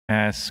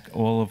Ask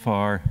all of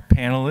our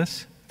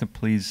panelists to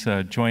please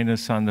join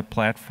us on the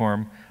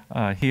platform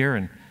here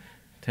and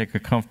take a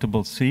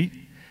comfortable seat.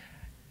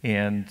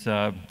 And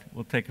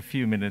we'll take a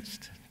few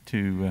minutes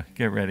to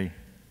get ready.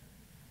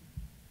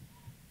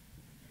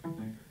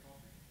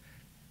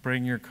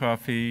 Bring your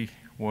coffee,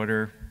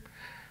 water,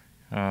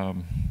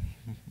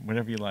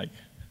 whatever you like.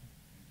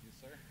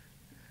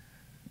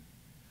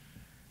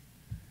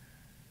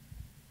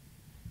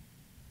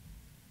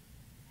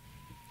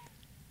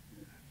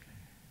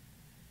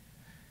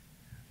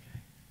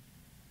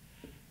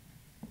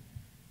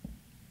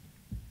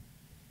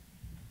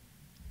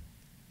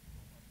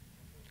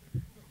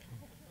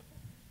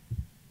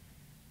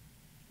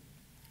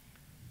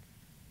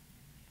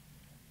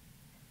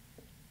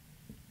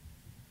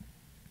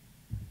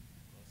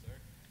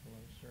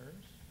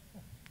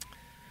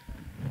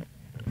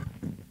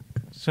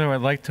 So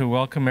I'd like to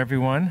welcome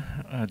everyone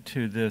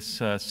to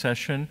this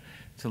session.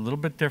 It's a little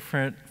bit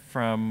different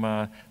from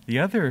the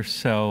other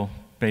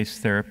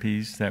cell-based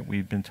therapies that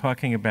we've been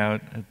talking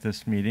about at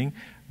this meeting.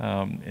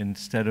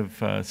 Instead of,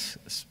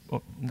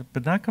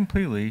 but not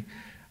completely,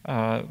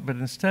 but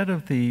instead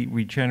of the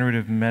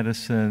regenerative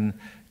medicine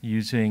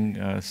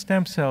using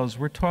stem cells,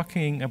 we're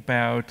talking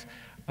about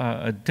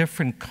a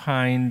different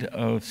kind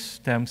of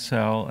stem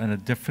cell and a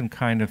different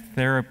kind of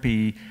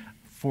therapy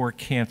for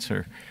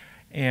cancer.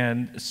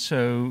 And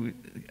so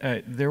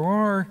there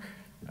are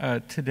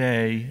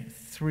today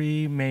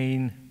three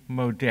main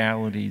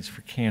modalities for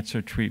cancer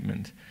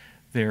treatment.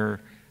 They're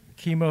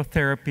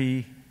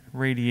chemotherapy,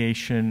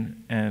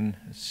 radiation, and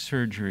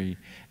surgery.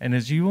 And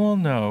as you all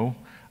know,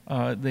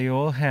 they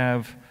all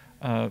have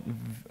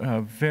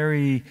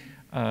very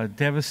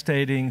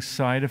devastating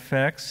side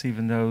effects,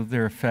 even though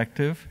they're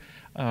effective,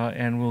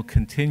 and we'll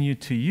continue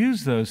to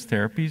use those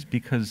therapies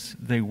because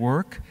they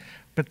work,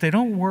 but they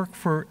don't work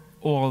for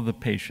all of the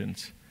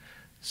patients.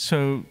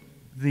 So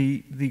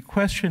the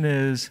question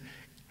is,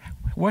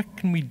 what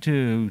can we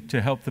do to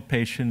help the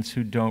patients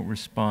who don't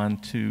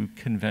respond to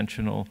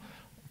conventional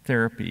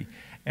therapy?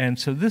 And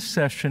so this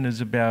session is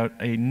about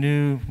a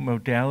new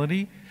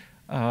modality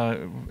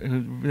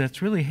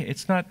that's really,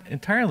 it's not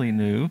entirely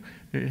new.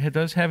 It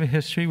does have a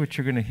history, which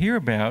you're going to hear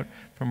about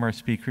from our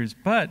speakers,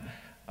 but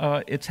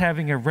it's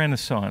having a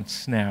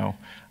renaissance now.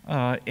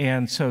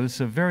 And so it's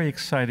a very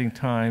exciting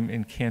time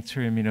in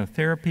cancer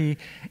immunotherapy,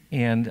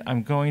 and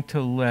I'm going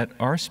to let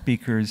our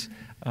speakers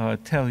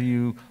tell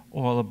you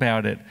all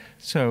about it.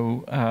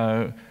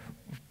 So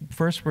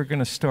first we're going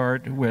to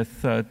start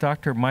with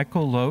Dr.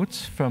 Michael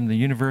Lotz from the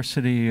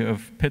University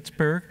of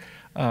Pittsburgh,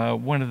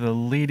 one of the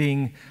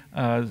leading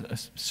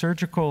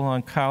surgical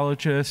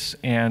oncologists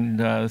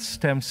and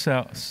stem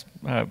cell,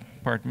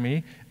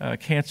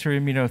 cancer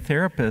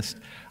immunotherapist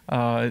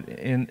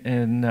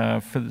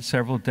for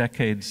several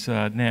decades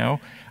now.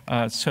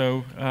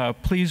 So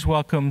please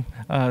welcome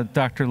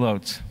Dr.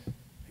 Lotz.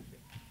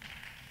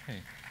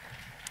 Okay.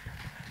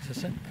 Is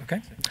this it?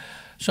 Okay.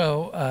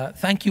 So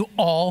thank you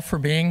all for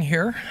being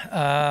here.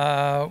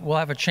 We'll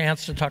have a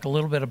chance to talk a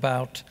little bit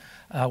about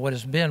what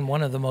has been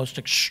one of the most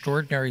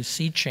extraordinary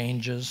sea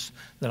changes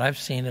that I've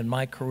seen in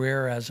my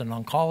career as an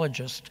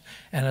oncologist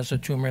and as a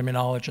tumor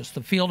immunologist.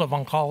 The field of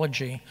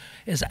oncology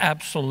is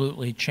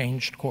absolutely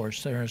changed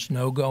course. There is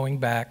no going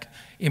back.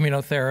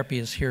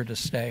 Immunotherapy is here to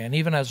stay. And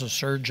even as a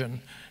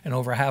surgeon, and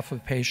over half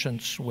of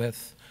patients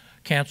with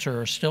cancer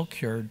are still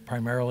cured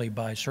primarily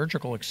by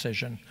surgical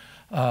excision,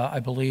 I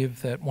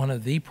believe that one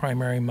of the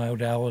primary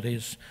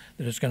modalities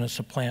that is going to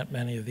supplant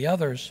many of the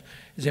others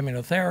is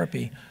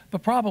immunotherapy,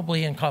 but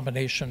probably in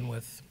combination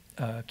with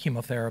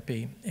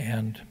chemotherapy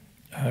and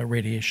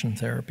radiation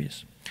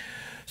therapies.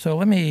 So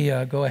let me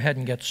go ahead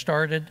and get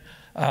started.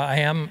 I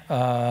am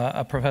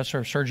a professor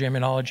of surgery,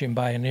 immunology, and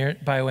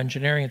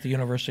bioengineering at the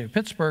University of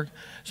Pittsburgh.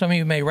 Some of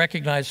you may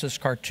recognize this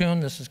cartoon.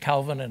 This is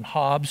Calvin and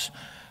Hobbes.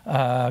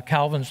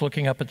 Calvin's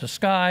looking up at the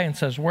sky and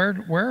says,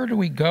 where do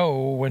we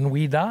go when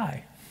we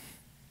die?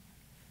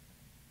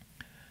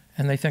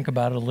 And they think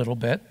about it a little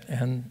bit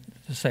and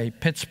say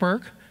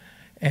Pittsburgh.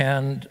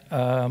 And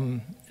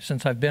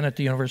since I've been at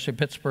the University of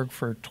Pittsburgh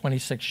for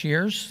 26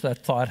 years, that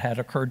thought had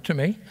occurred to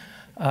me.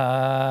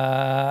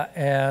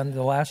 And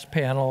the last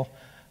panel,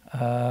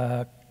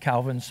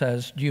 Calvin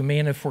says, do you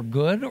mean if we're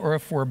good or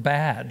if we're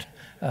bad?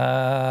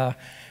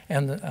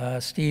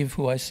 And Steve,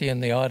 who I see in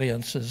the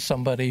audience, is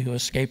somebody who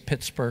escaped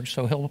Pittsburgh,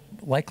 so he'll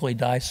likely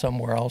die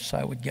somewhere else,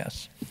 I would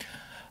guess.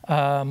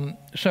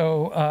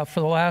 So for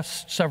the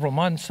last several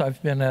months,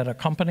 I've been at a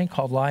company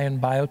called Lion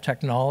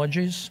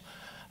Biotechnologies.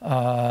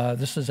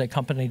 This is a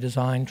company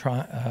designed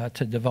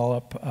to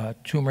develop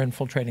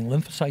tumor-infiltrating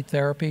lymphocyte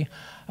therapy.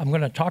 I'm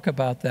going to talk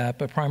about that,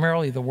 but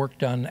primarily the work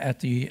done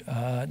at the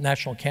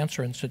National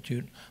Cancer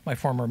Institute, my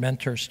former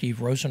mentor, Steve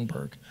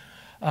Rosenberg.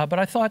 But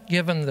I thought,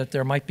 given that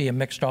there might be a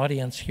mixed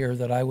audience here,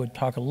 that I would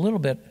talk a little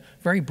bit,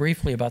 very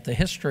briefly, about the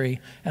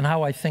history and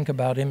how I think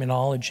about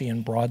immunology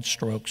in broad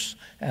strokes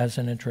as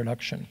an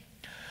introduction.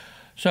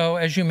 So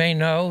as you may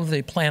know,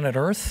 the planet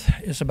Earth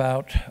is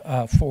about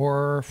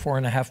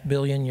 4.5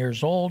 billion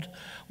years old.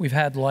 We've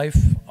had life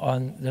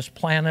on this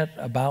planet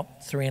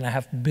about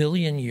 3.5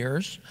 billion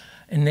years.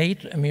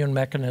 Innate immune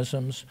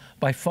mechanisms,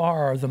 by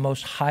far, are the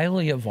most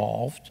highly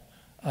evolved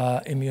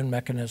immune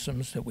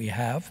mechanisms that we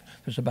have.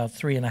 There's about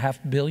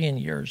 3.5 billion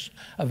years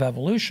of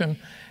evolution.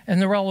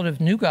 And the relative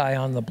new guy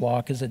on the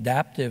block is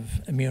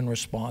adaptive immune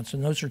response,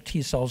 and those are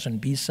T cells and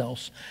B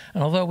cells.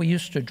 And although we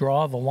used to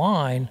draw the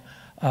line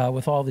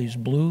with all these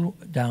blue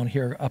down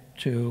here up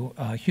to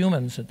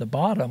humans at the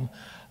bottom,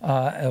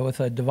 with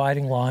a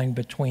dividing line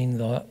between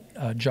the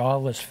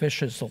jawless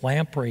fishes, the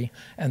lamprey,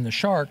 and the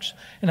sharks.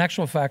 In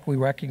actual fact, we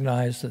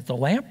recognize that the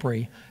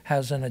lamprey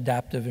has an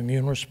adaptive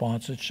immune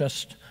response. It's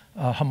just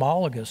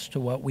homologous to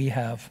what we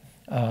have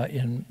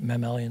in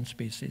mammalian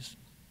species.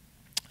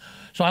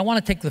 So I want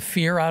to take the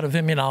fear out of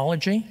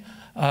immunology.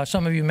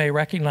 Some of you may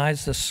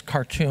recognize this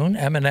cartoon,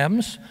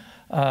 M&Ms.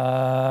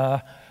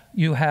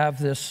 You have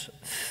this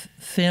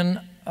thin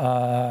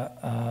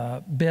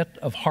bit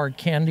of hard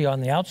candy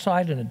on the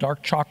outside and a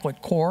dark chocolate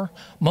core.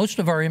 Most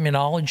of our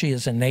immunology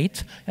is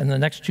innate, and the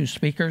next two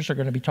speakers are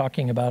going to be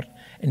talking about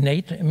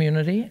innate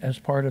immunity as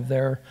part of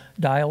their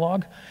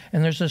dialogue.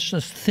 And there's this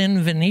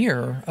thin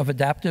veneer of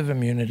adaptive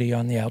immunity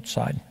on the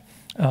outside.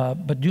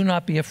 But do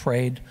not be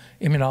afraid,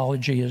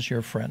 immunology is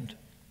your friend.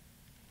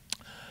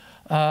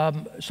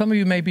 Some of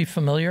you may be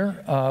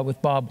familiar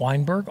with Bob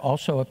Weinberg,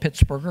 also a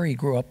Pittsburgher. He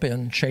grew up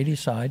in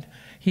Shadyside.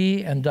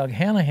 He and Doug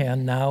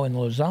Hanahan, now in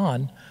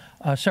Lausanne,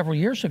 several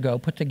years ago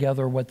put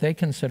together what they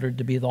considered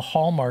to be the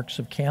hallmarks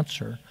of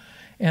cancer,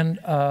 and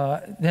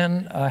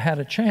then had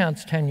a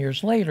chance 10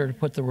 years later to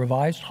put the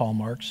revised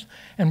hallmarks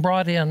and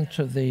brought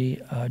into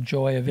the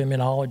joy of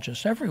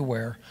immunologists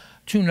everywhere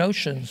two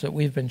notions that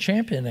we've been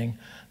championing,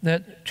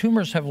 that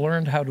tumors have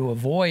learned how to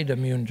avoid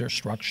immune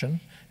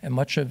destruction, and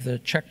much of the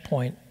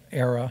checkpoint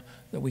era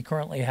that we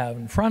currently have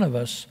in front of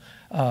us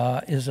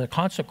is a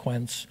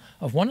consequence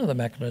of one of the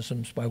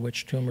mechanisms by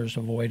which tumors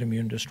avoid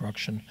immune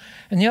destruction.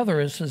 And the other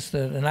is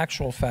that in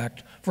actual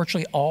fact,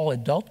 virtually all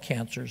adult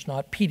cancers,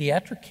 not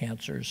pediatric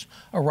cancers,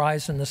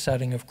 arise in the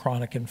setting of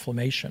chronic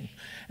inflammation.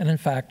 And in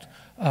fact,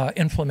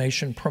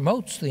 inflammation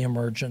promotes the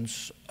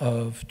emergence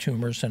of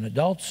tumors in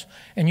adults.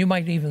 And you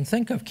might even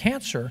think of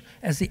cancer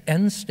as the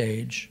end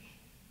stage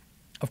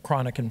of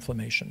chronic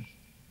inflammation.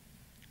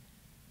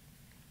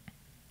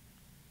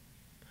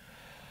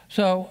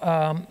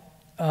 So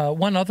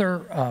one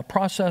other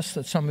process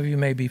that some of you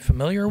may be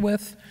familiar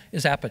with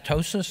is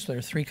apoptosis. There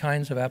are three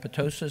kinds of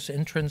apoptosis: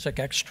 intrinsic,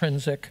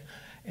 extrinsic,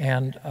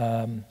 and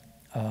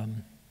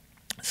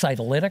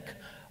cytolytic.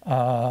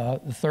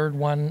 The third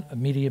one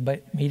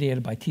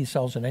mediated by T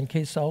cells and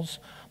NK cells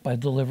by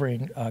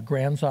delivering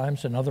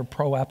granzymes and other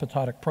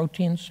pro-apoptotic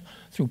proteins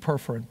through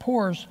perforant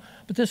pores.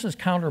 But this is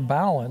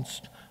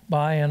counterbalanced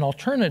by an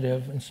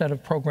alternative, instead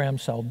of programmed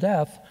cell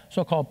death,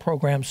 so-called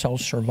programmed cell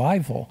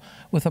survival,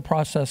 with a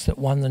process that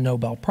won the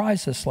Nobel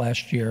Prize this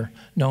last year,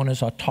 known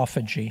as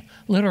autophagy,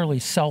 literally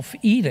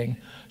self-eating,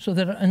 so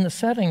that in the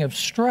setting of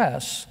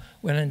stress,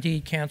 when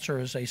indeed cancer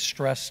is a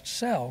stressed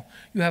cell,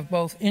 you have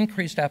both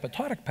increased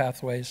apoptotic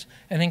pathways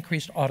and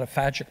increased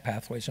autophagic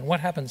pathways. And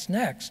what happens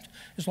next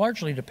is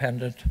largely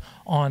dependent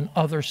on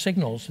other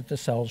signals that the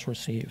cells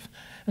receive.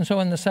 And so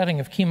in the setting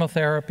of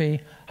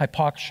chemotherapy,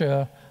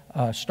 hypoxia,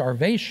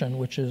 starvation,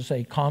 which is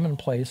a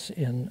commonplace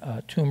in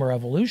tumor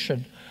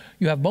evolution,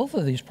 you have both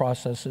of these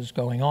processes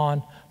going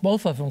on,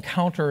 both of them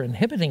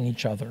counter-inhibiting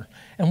each other.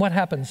 And what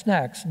happens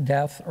next,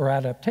 death or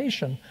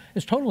adaptation,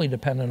 is totally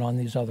dependent on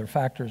these other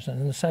factors.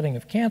 And in the setting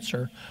of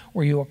cancer,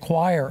 where you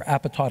acquire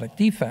apoptotic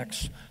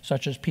defects,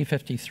 such as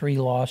p53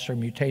 loss or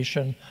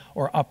mutation,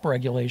 or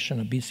upregulation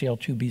of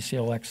BCL2,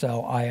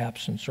 BCL-XL,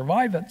 IAPS, and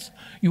survivins,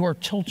 you are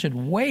tilted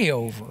way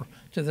over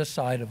to this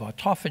side of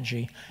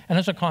autophagy, and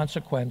as a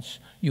consequence,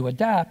 you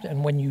adapt,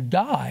 and when you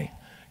die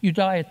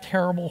a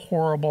terrible,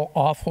 horrible,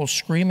 awful,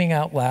 screaming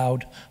out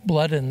loud,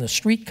 blood in the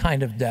street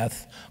kind of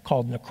death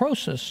called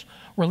necrosis,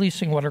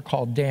 releasing what are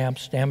called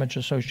DAMPs,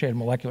 damage-associated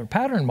molecular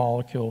pattern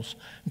molecules,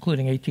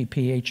 including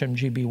ATP,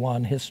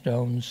 HMGB1,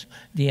 histones,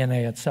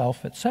 DNA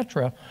itself,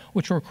 etc.,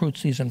 which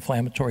recruits these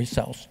inflammatory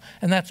cells.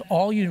 And that's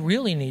all you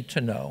really need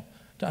to know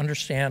to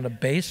understand a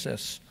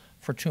basis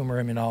for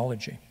tumor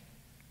immunology.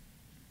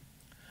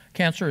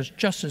 Cancer is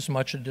just as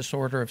much a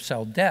disorder of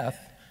cell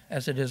death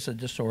as it is a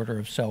disorder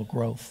of cell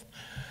growth.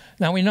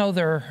 Now we know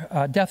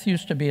death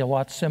used to be a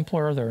lot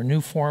simpler. There are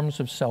new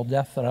forms of cell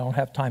death that I don't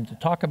have time to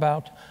talk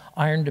about.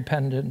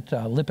 Iron-dependent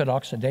lipid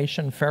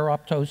oxidation,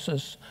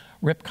 ferroptosis,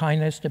 RIP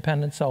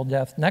kinase-dependent cell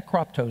death,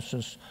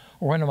 necroptosis,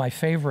 or one of my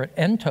favorite,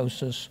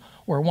 entosis,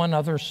 where one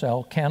other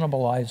cell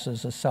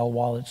cannibalizes a cell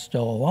while it's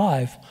still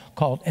alive,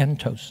 called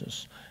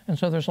entosis. And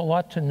so there's a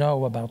lot to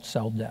know about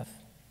cell death.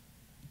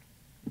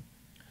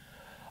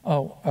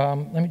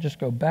 Let me just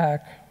go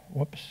back.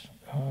 Whoops.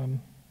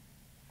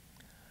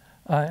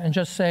 And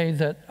just say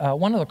that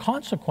one of the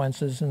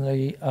consequences in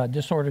the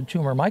disordered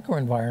tumor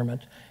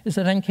microenvironment is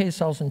that NK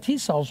cells and T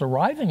cells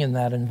arriving in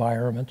that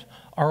environment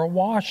are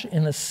awash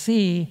in a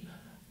sea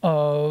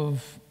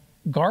of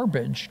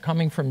garbage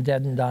coming from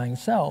dead and dying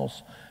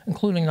cells,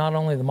 including not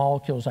only the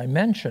molecules I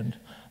mentioned,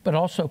 but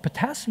also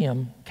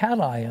potassium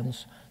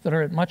cations that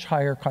are at much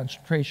higher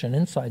concentration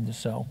inside the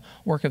cell,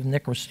 work of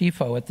Nick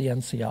Restifo at the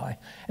NCI.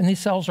 And these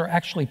cells are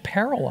actually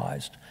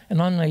paralyzed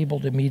and unable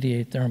to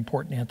mediate their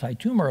important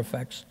anti-tumor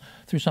effects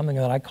through something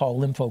that I call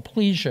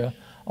lymphoplegia,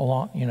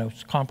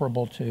 it's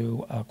comparable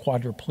to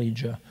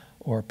quadriplegia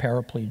or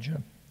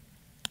paraplegia.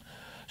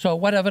 So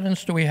what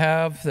evidence do we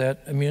have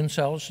that immune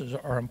cells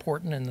are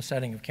important in the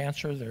setting of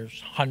cancer?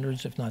 There's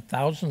hundreds, if not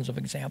thousands, of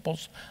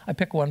examples. I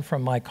pick one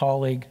from my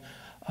colleague,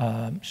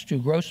 Stu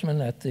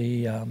Grossman at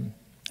the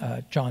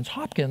Johns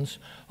Hopkins,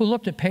 who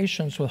looked at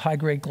patients with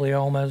high-grade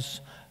gliomas,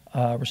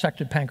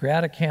 resected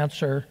pancreatic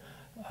cancer,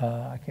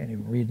 I can't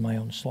even read my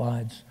own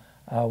slides,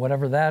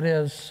 whatever that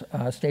is,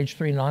 stage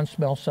 3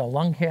 non-small cell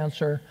lung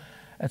cancer,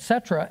 et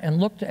cetera, and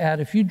looked at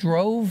if you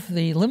drove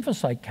the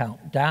lymphocyte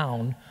count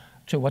down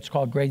to what's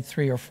called grade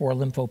 3 or 4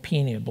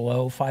 lymphopenia,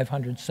 below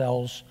 500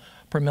 cells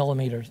per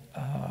millimeter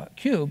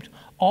cubed,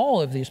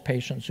 all of these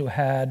patients who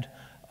had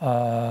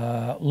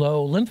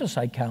low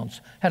lymphocyte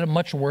counts had a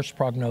much worse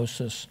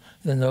prognosis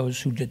than those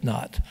who did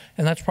not.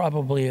 And that's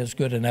probably as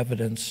good an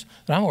evidence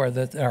that I'm aware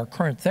that our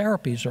current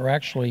therapies are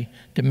actually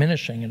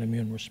diminishing an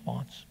immune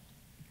response.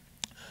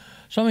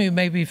 Some of you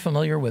may be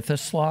familiar with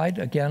this slide.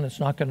 Again, it's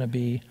not going to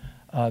be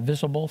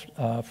visible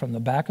from the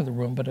back of the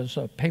room, but it's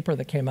a paper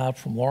that came out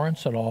from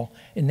Lawrence et al.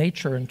 In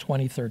Nature in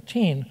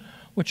 2013,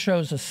 which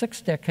shows a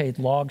 6-decade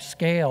log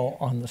scale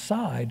on the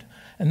side,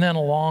 and then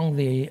along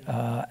the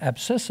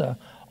abscissa,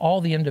 all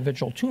the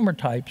individual tumor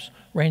types,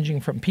 ranging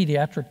from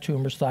pediatric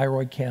tumors,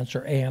 thyroid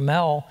cancer,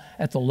 AML,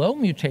 at the low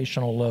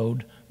mutational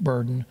load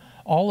burden,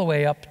 all the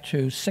way up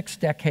to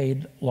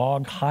 6-decade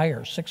log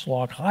higher, 6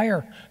 log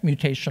higher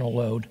mutational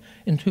load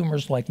in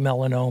tumors like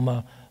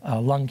melanoma,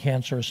 lung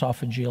cancer,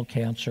 esophageal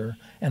cancer,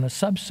 and a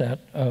subset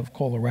of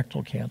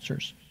colorectal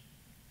cancers.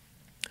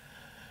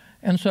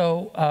 And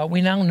so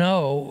we now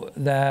know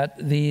that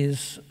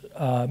these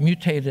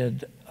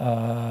mutated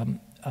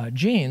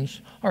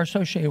genes are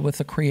associated with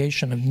the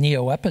creation of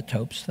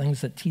neoepitopes,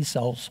 things that T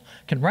cells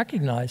can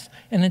recognize,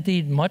 and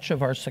indeed much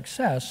of our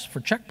success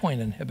for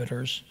checkpoint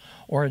inhibitors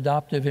or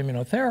adoptive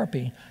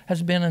immunotherapy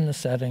has been in the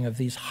setting of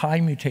these high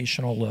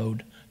mutational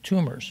load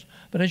tumors.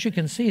 But as you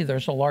can see,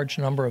 there's a large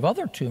number of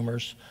other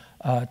tumors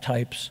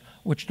types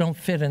which don't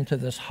fit into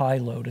this high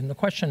load. And the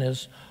question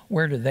is,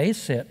 where do they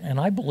sit? And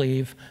I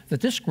believe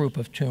that this group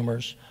of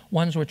tumors,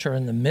 ones which are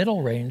in the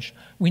middle range,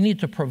 we need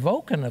to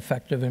provoke an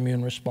effective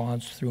immune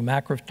response through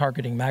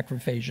targeting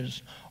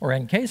macrophages or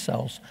NK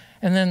cells.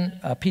 And then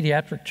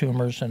pediatric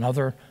tumors and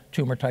other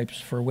tumor types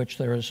for which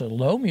there is a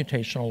low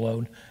mutational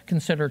load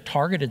consider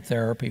targeted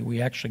therapy.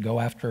 We actually go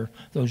after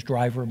those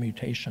driver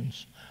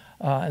mutations.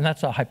 And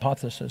that's a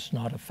hypothesis,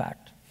 not a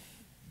fact.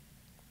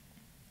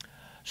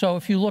 So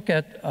if you look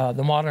at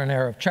the modern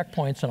era of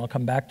checkpoints, and I'll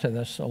come back to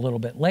this a little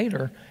bit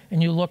later,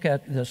 and you look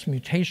at this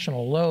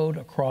mutational load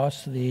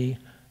across the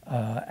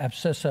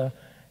abscissa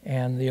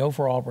and the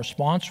overall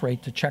response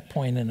rate to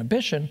checkpoint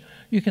inhibition,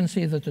 you can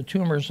see that the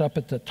tumors up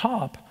at the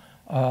top,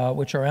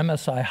 which are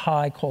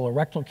MSI-high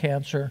colorectal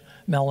cancer,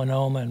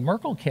 melanoma, and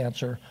Merkel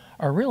cancer,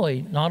 are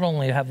really not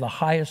only have the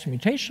highest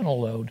mutational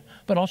load,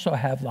 but also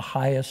have the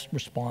highest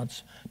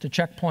response to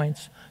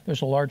checkpoints.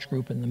 There's a large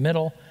group in the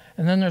middle.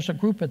 And then there's a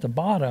group at the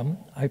bottom.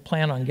 I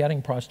plan on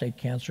getting prostate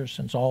cancer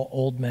since all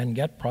old men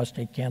get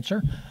prostate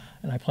cancer,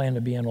 and I plan to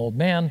be an old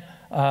man,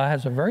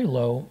 has a very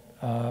low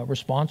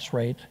response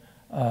rate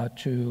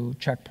to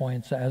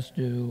checkpoints, as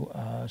do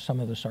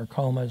some of the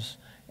sarcomas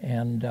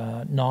and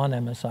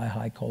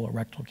non-MSI-high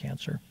colorectal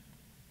cancer.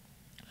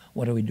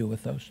 What do we do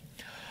with those?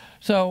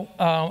 So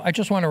I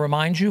just want to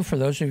remind you, for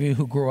those of you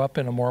who grew up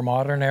in a more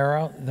modern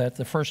era, that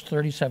the first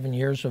 37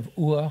 years of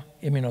UA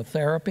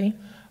immunotherapy,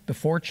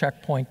 before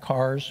checkpoint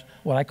CARs,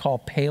 what I call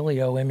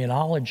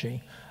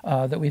paleoimmunology,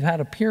 that we've had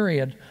a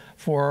period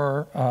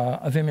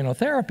of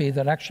immunotherapy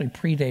that actually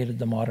predated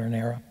the modern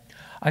era.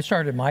 I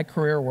started my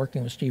career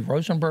working with Steve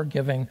Rosenberg,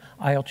 giving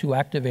IL-2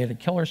 activated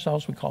killer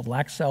cells, we called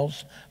LAC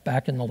cells,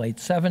 back in the late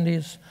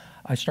 70s.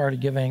 I started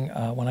giving,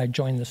 when I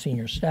joined the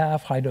senior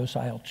staff, high-dose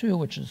IL-2,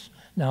 which is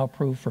now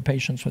approved for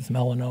patients with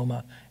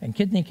melanoma and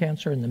kidney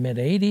cancer, in the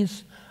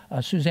mid-80s.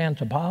 Suzanne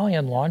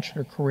Topalian launched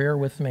her career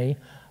with me,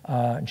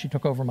 and she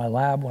took over my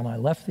lab when I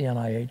left the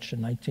NIH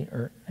in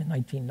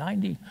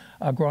 1990,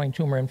 growing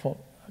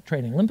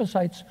tumor-infiltrating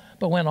lymphocytes,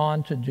 but went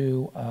on to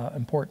do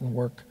important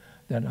work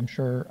that I'm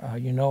sure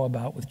you know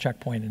about with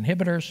checkpoint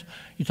inhibitors.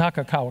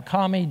 Yutaka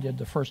Kawakami did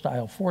the first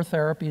IL-4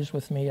 therapies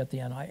with me at the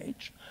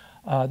NIH.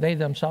 They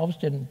themselves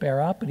didn't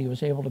bear up, but he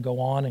was able to go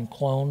on and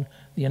clone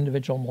the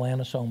individual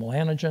melanosomal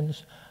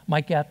antigens.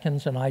 Mike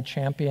Atkins and I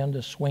championed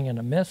a swing and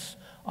a miss,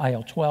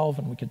 IL-12,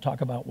 and we could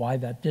talk about why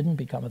that didn't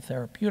become a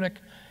therapeutic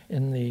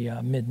in the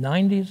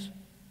mid-90s.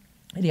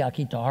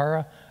 Hideaki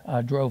Tahara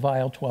drove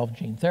IL-12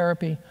 gene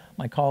therapy.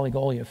 My colleague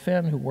Olia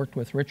Finn, who worked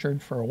with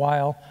Richard for a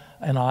while,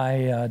 and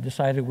I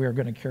decided we were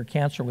going to cure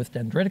cancer with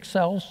dendritic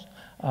cells,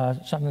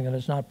 something that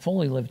has not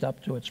fully lived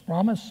up to its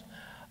promise.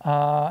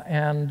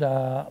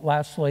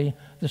 Lastly,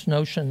 this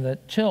notion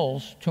that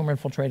TILs,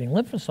 tumor-infiltrating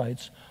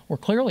lymphocytes, were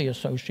clearly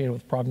associated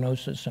with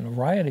prognosis in a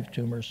variety of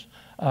tumors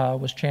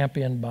was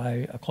championed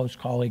by a close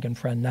colleague and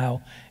friend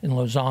now in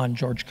Lausanne,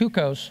 George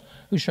Kukos,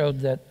 who showed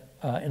that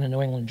in a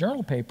New England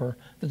Journal paper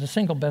that the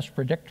single best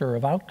predictor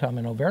of outcome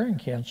in ovarian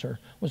cancer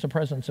was the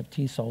presence of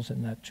T cells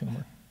in that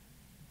tumor.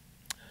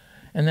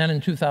 And then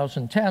in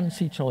 2010,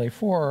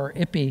 CTLA-4, or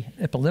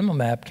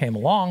ipilimumab, came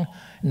along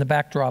in the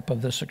backdrop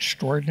of this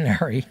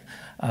extraordinary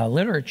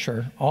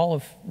literature, all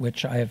of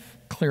which I have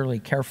clearly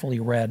carefully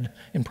read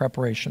in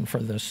preparation for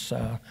this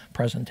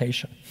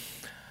presentation.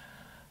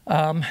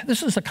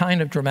 This is the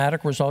kind of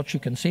dramatic results you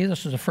can see.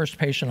 This is the first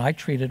patient I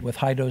treated with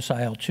high-dose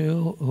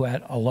IL-2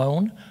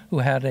 who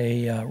had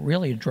a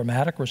really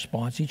dramatic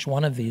response. Each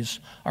one of these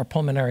are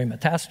pulmonary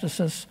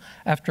metastasis.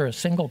 After a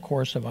single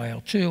course of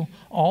IL-2,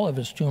 all of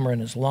his tumor in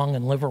his lung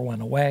and liver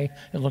went away.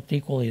 It looked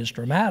equally as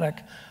dramatic.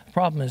 The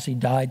problem is he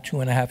died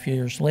 2.5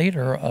 years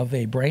later of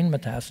a brain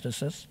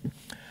metastasis.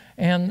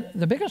 And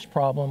the biggest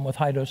problem with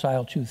high-dose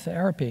IL-2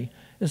 therapy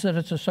is that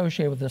it's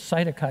associated with a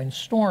cytokine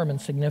storm and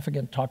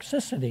significant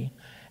toxicity.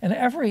 And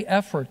every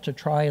effort to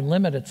try and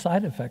limit its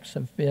side effects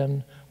have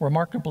been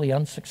remarkably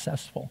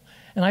unsuccessful.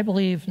 And I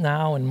believe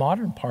now in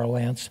modern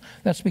parlance,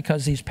 that's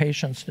because these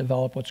patients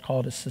develop what's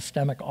called a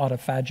systemic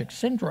autophagic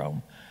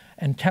syndrome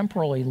and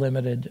temporally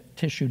limited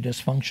tissue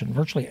dysfunction.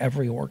 Virtually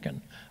every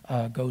organ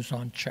goes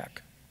on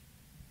check.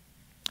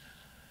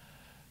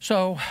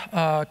 So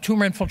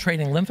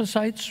tumor-infiltrating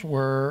lymphocytes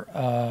were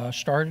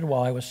started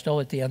while I was still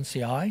at the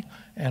NCI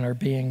and are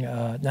being,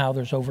 now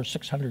there's over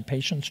 600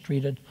 patients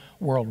treated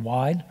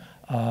worldwide.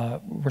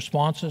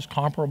 Responses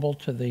comparable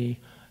to the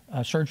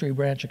surgery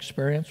branch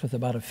experience with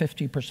about a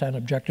 50%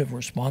 objective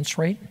response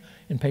rate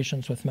in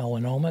patients with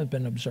melanoma have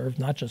been observed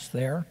not just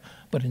there,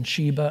 but in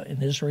Sheba,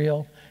 in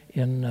Israel,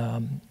 in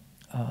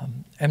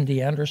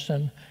MD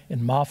Anderson,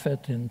 in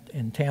Moffitt,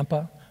 in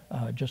Tampa,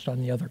 just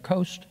on the other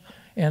coast.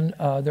 And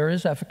there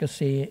is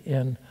efficacy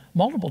in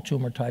multiple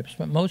tumor types,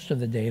 but most of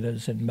the data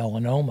is in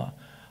melanoma.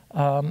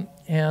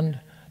 And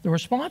the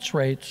response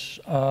rates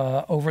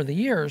over the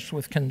years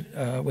with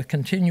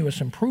continuous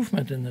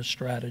improvement in this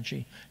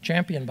strategy,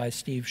 championed by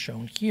Steve,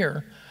 shown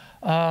here,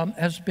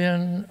 has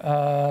been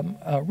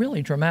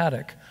really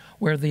dramatic,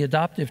 where the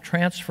adoptive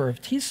transfer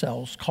of T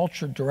cells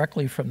cultured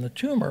directly from the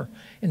tumor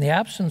in the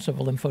absence of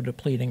a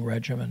lymphodepleting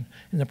regimen,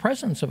 in the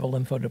presence of a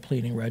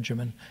lymphodepleting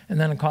regimen, and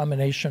then in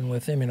combination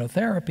with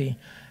immunotherapy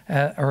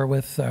or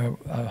with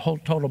whole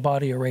total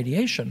body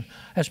irradiation,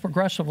 has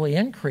progressively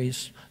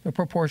increased the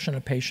proportion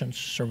of patients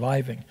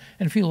surviving.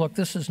 And if you look,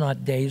 this is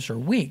not days or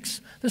weeks,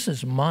 this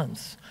is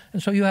months.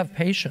 And so you have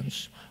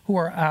patients who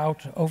are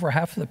out, over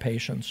half of the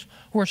patients,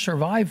 who are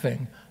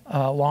surviving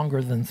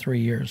longer than 3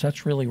 years.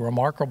 That's really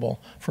remarkable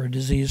for a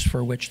disease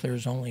for which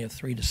there's only a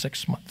 3 to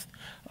 6 month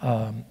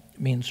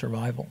mean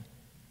survival.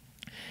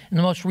 In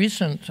the most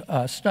recent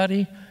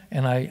study,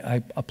 and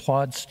I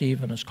applaud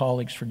Steve and his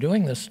colleagues for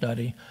doing this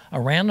study, a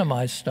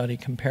randomized study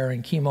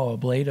comparing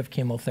chemoablative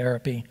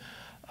chemotherapy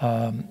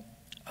to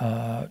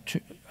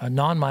a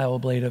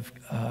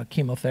non-myeloablative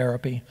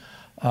chemotherapy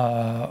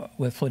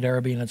with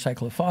fludarabine and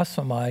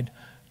cyclophosphamide,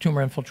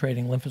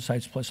 tumor-infiltrating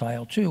lymphocytes plus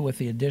IL-2 with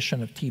the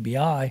addition of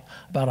TBI.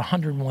 About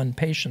 101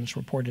 patients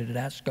reported at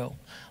ASCO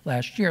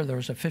last year. There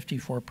was a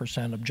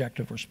 54%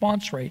 objective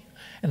response rate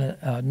and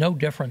no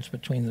difference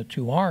between the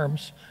two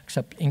arms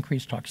except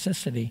increased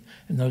toxicity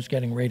in those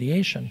getting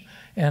radiation.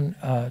 And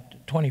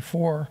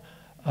 24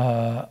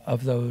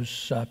 of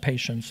those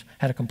patients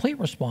had a complete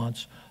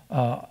response,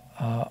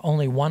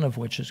 only one of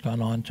which has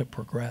gone on to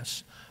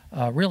progress.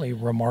 Really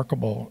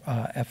remarkable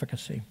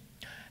efficacy.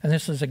 And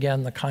this is,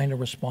 again, the kind of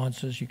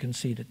responses you can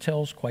see to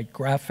TILs, quite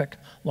graphic,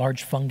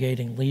 large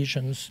fungating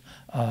lesions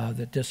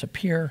that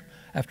disappear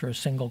after a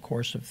single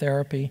course of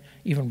therapy.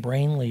 Even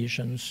brain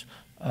lesions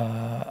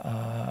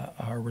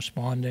are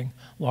responding,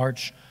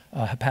 large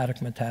hepatic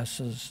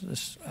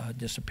metastasis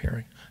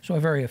disappearing. So a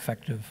very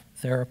effective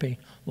therapy,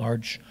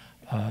 large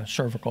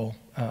cervical,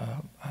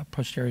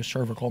 posterior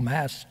cervical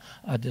mass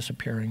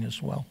disappearing as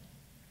well.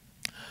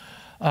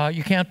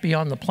 You can't be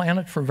on the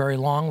planet for very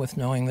long with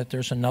knowing that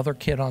there's another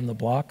kid on the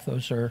block.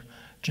 Those are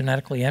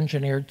genetically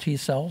engineered T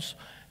cells.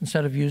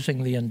 Instead of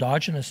using the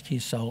endogenous T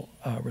cell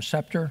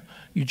receptor,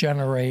 you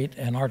generate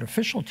an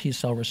artificial T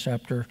cell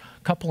receptor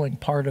coupling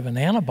part of an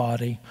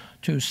antibody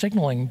to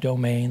signaling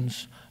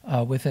domains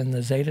within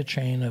the zeta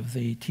chain of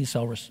the T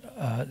cell, the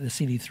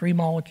CD3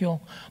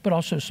 molecule, but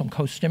also some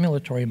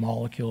co-stimulatory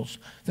molecules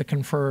that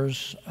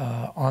confers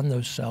on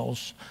those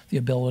cells the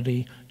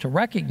ability to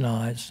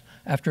recognize,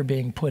 after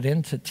being put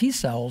into T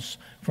cells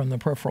from the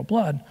peripheral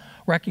blood,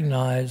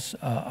 recognize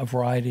a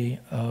variety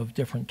of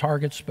different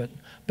targets, but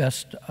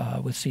best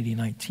with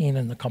CD19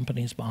 and the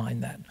companies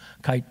behind that.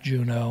 Kite,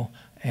 Juno,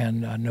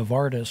 and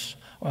Novartis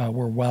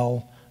were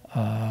well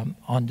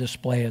on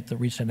display at the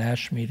recent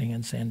ASH meeting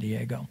in San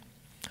Diego.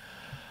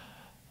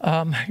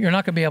 You're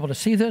not going to be able to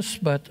see this,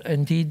 but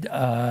indeed,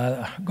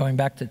 going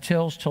back to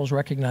TILs, TILs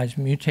recognize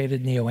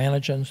mutated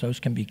neoantigens. Those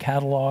can be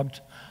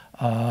cataloged.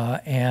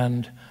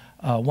 And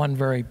One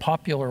very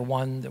popular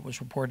one that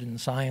was reported in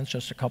Science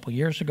just a couple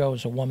years ago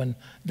is a woman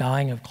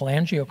dying of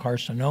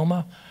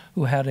cholangiocarcinoma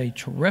who had a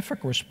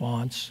terrific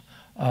response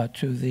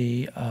to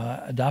the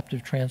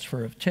adoptive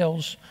transfer of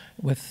TILs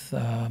with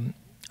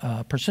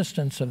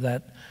persistence of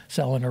that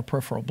cell in her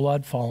peripheral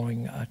blood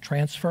following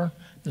transfer.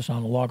 This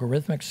on a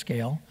logarithmic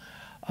scale.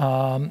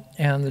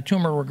 And the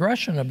tumor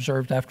regression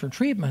observed after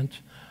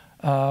treatment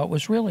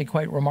was really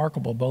quite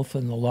remarkable, both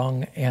in the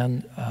lung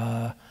and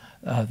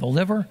the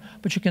liver.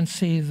 But you can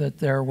see that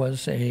there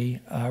was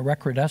a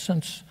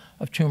recrudescence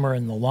of tumor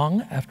in the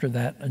lung after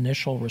that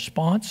initial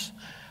response,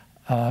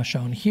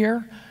 shown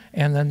here.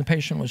 And then the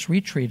patient was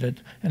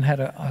retreated and had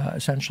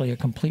essentially a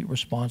complete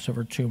response of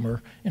her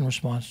tumor in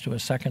response to a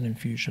second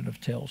infusion of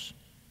TILs.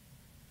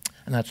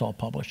 And that's all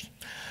published.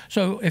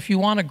 So if you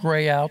want to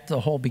gray out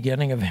the whole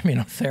beginning of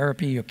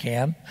immunotherapy, you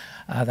can.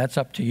 That's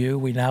up to you.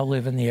 We now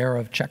live in the era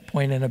of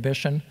checkpoint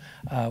inhibition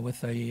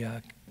with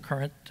the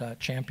current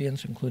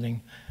champions,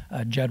 including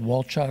Jed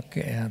Wolchuk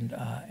and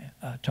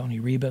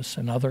Tony Rebus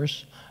and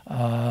others.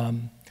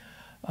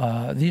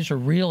 These are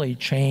really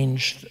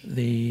changed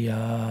the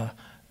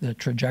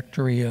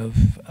trajectory of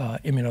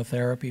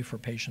immunotherapy for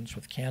patients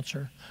with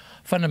cancer.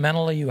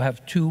 Fundamentally, you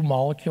have three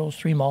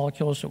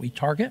molecules that we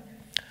target.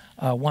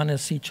 One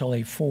is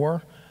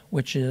CTLA-4,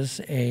 which is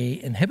an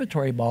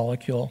inhibitory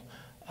molecule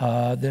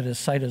that is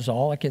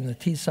cytosolic in the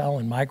T cell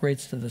and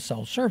migrates to the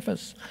cell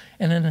surface,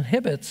 and it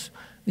inhibits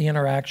the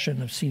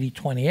interaction of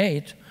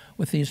CD28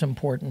 with these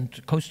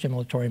important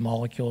co-stimulatory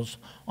molecules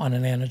on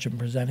an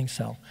antigen-presenting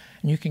cell.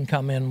 And you can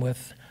come in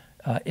with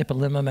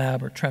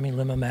ipilimumab or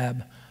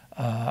tremelimumab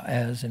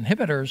as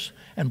inhibitors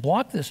and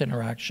block this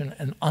interaction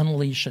and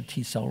unleash a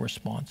T cell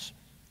response.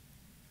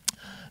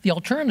 The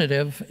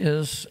alternative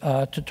is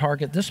to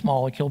target this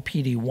molecule,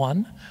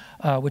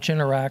 PD-1, which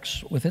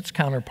interacts with its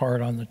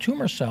counterpart on the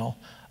tumor cell,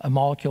 a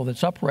molecule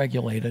that's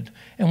upregulated.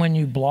 And when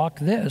you block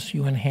this,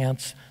 you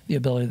enhance the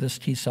ability of this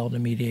T cell to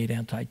mediate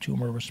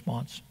anti-tumor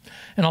response.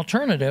 An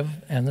alternative,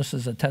 and this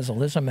is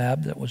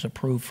atezolizumab that was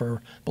approved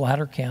for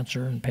bladder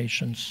cancer in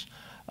patients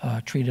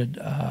treated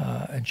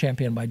and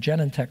championed by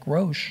Genentech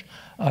Roche,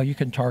 you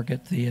can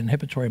target the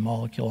inhibitory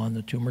molecule on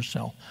the tumor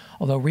cell.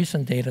 Although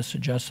recent data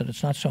suggests that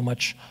it's not so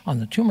much on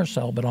the tumor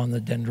cell, but on the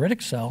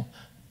dendritic cell,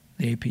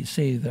 the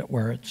APC,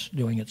 where it's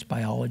doing its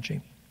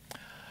biology.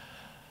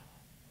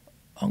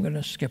 I'm going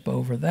to skip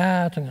over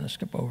that. I'm going to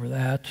skip over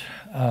that.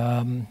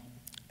 And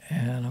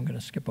I'm going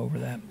to skip over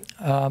that.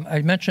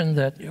 I mentioned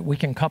that we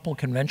can couple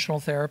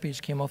conventional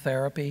therapies,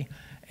 chemotherapy,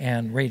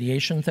 and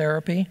radiation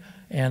therapy.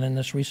 And in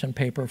this recent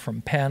paper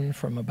from Penn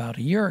from about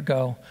a year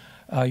ago,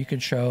 you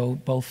could show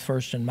both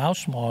first in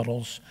mouse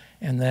models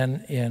and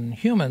then in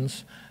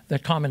humans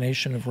that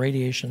combination of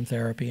radiation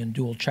therapy and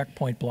dual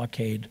checkpoint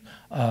blockade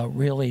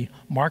really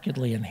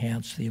markedly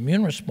enhanced the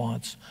immune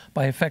response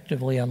by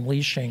effectively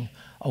unleashing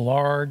a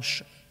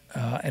large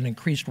and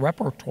increased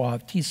repertoire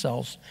of T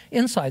cells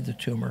inside the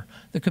tumor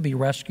that could be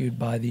rescued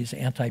by these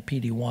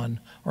anti-PD-1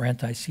 or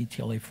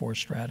anti-CTLA-4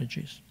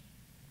 strategies.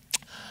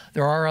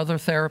 There are other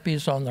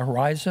therapies on the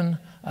horizon,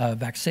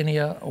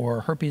 vaccinia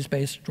or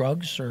herpes-based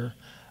drugs or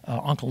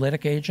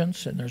oncolytic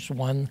agents, and there's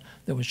one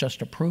that was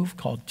just approved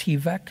called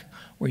TVEC,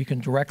 where you can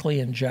directly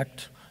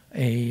inject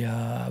a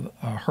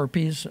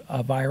herpes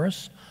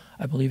virus.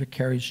 I believe it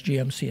carries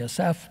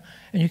GM-CSF,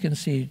 and you can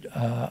see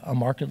a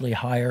markedly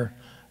higher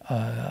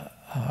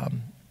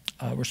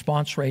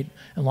response rate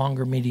and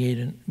longer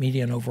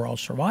median overall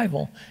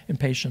survival in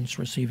patients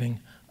receiving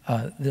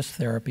this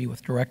therapy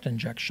with direct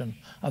injection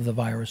of the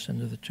virus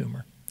into the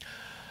tumor.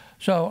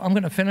 So I'm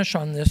going to finish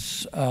on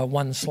this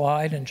one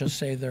slide and just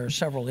say there are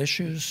several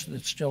issues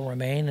that still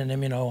remain in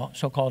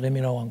so-called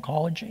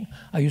immuno-oncology.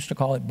 I used to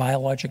call it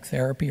biologic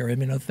therapy or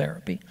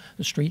immunotherapy.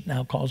 The street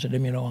now calls it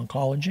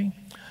immuno-oncology.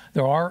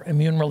 There are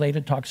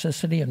immune-related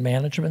toxicity and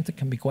management that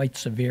can be quite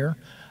severe.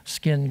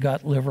 Skin,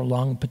 gut, liver,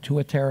 lung,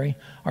 pituitary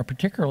are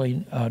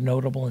particularly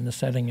notable in the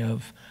setting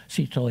of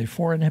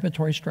CTLA-4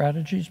 inhibitory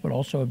strategies, but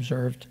also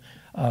observed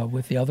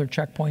with the other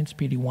checkpoints,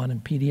 PD-1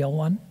 and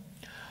PD-L1.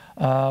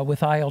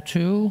 With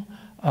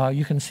IL-2,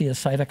 you can see a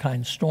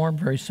cytokine storm,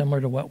 very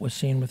similar to what was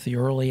seen with the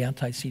early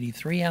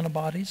anti-CD3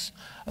 antibodies.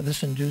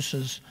 This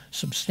induces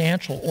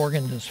substantial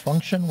organ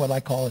dysfunction, what I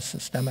call a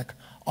systemic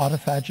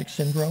autophagic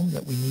syndrome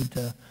that we need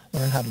to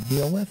learn how to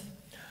deal with.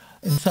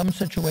 In some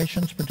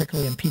situations,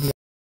 particularly in PD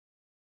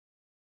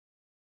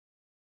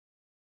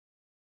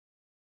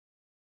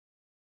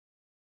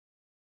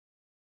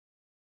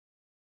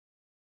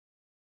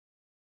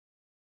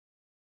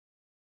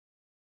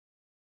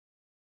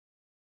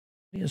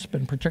has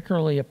been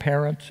particularly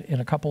apparent in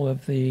a couple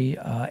of the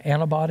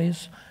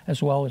antibodies,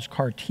 as well as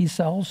CAR T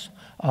cells,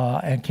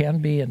 and can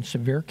be in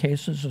severe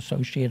cases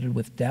associated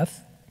with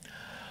death.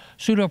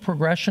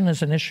 Pseudoprogression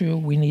is an issue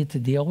we need to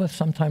deal with.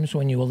 Sometimes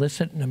when you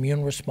elicit an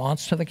immune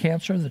response to the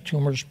cancer, the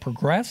tumors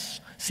progress,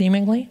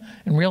 seemingly,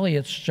 and really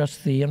it's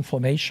just the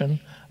inflammation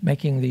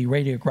making the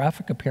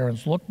radiographic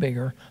appearance look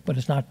bigger, but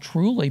it's not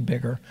truly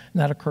bigger,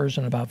 and that occurs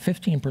in about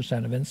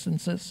 15% of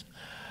instances.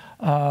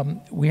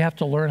 We have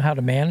to learn how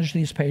to manage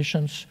these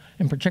patients,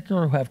 in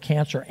particular who have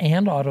cancer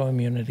and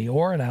autoimmunity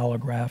or an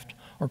allograft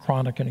or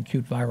chronic and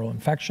acute viral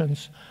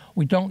infections.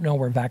 We don't know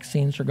where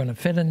vaccines are going to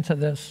fit into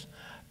this.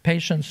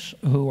 Patients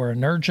who are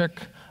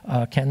allergic,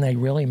 can they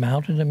really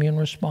mount an immune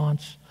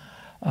response?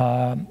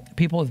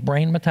 People with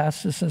brain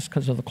metastasis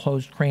because of the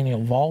closed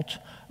cranial vault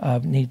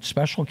need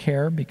special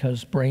care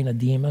because brain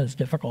edema is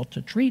difficult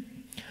to treat.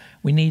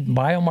 We need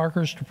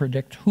biomarkers to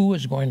predict who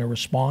is going to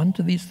respond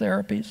to these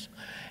therapies,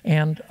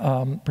 and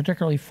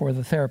particularly for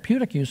the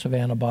therapeutic use of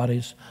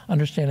antibodies,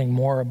 understanding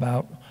more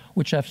about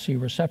which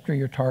FC receptor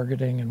you're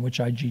targeting and which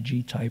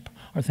IgG type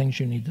are things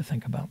you need to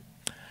think about.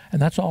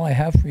 And that's all I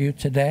have for you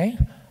today.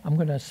 I'm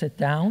going to sit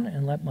down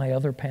and let my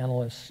other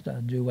panelists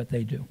do what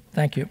they do.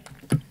 Thank you.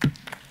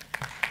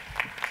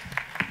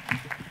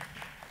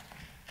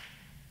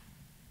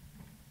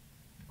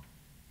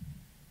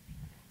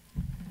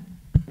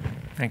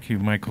 Thank you,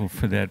 Michael,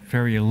 for that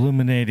very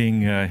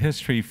illuminating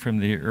history from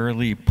the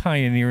early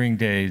pioneering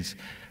days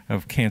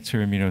of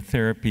cancer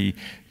immunotherapy.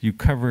 You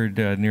covered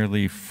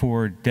nearly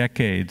 4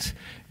 decades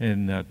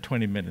in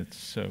 20 minutes,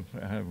 so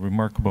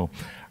remarkable.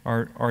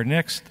 Our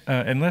next,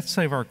 and let's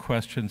save our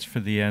questions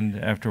for the end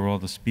after all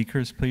the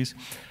speakers, please.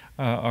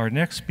 Our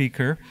next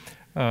speaker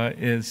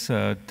is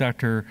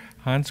Dr.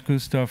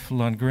 Hans-Gustaf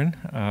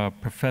Lundgren,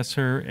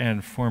 professor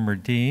and former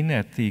dean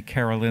at the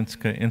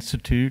Karolinska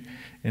Institute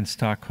in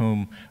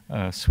Stockholm,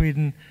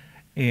 Sweden.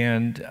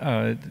 And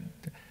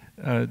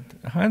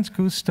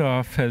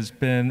Hans-Gustaf has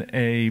been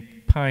a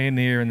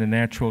pioneer in the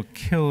natural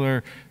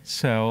killer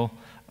cell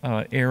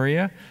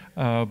area,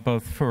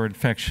 both for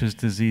infectious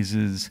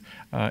diseases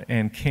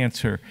and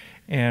cancer.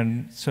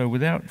 And so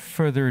without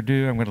further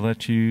ado, I'm going to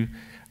let you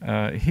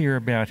hear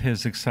about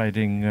his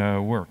exciting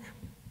work.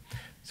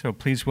 So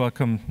please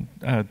welcome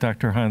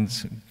Dr.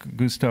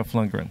 Hans-Gustaf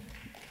Lundgren.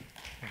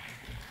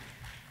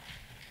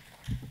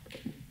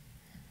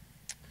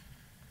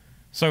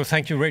 So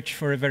thank you, Rich,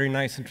 for a very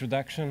nice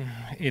introduction.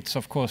 It's,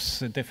 of course,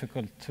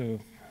 difficult to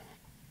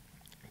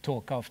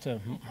talk after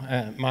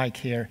Mike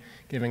here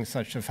giving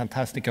such a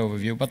fantastic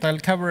overview, but I'll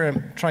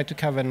try to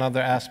cover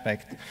another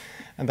aspect,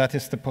 and that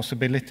is the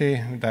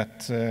possibility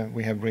that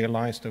we have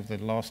realized over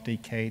the last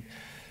decade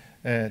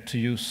to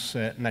use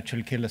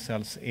natural killer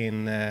cells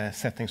in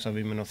settings of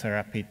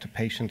immunotherapy to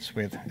patients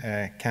with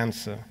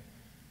cancer.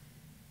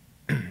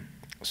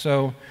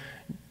 So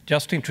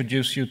just to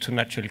introduce you to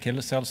natural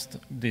killer cells,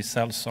 these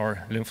cells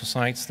are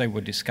lymphocytes. They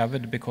were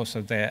discovered because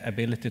of their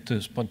ability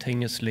to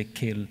spontaneously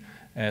kill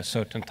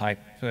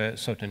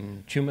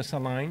certain tumor cell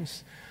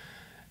lines.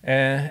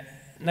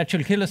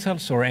 Natural killer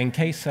cells, or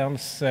NK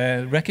cells,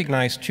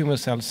 recognize tumor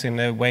cells in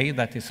a way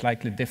that is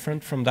slightly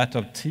different from that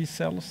of T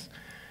cells.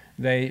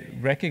 They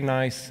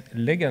recognize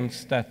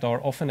ligands that are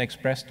often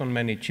expressed on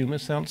many tumor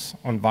cells,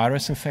 on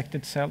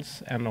virus-infected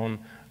cells, and on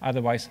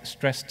otherwise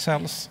stressed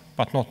cells,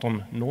 but not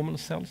on normal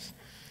cells.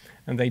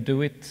 And they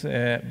do it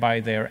by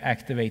their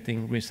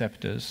activating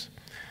receptors.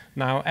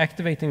 Now,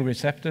 activating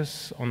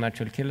receptors on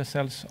natural killer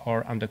cells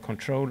are under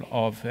control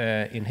of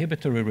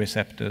inhibitory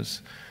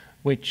receptors,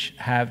 which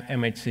have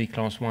MHC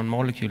class I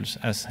molecules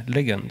as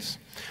ligands.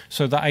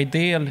 So the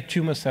ideal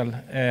tumor cell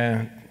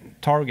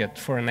target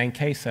for an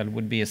NK cell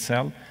would be a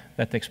cell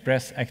that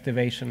express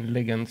activation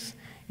ligands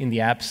in the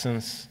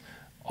absence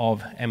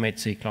of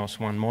MHC class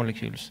I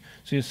molecules.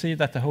 So you see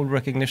that the whole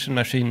recognition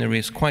machinery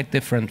is quite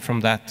different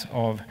from that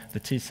of the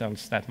T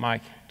cells that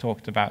Mike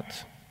talked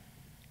about.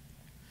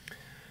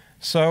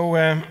 So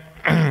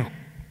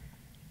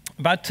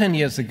about 10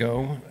 years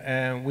ago,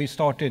 we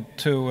started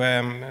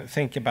to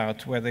think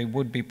about whether it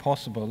would be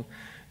possible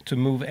to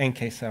move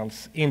NK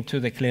cells into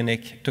the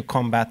clinic to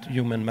combat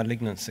human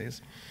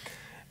malignancies.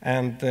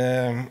 And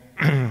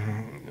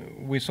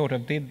we sort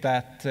of did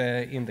that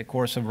in the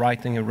course of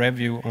writing a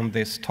review on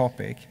this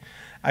topic.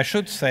 I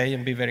should say,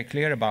 and be very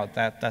clear about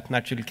that, that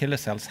natural killer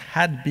cells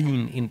had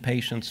been in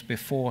patients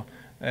before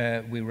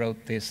we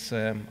wrote this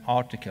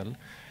article.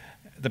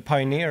 The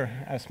pioneer,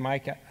 as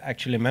Mike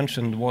actually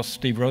mentioned, was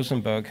Steve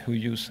Rosenberg, who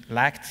used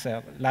LAC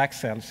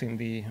cells in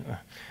the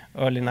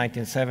early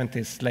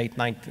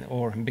 1970s,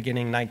 or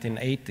beginning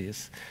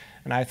 1980s.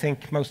 And I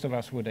think most of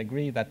us would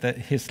agree that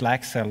his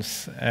LAC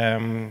cells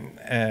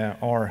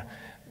are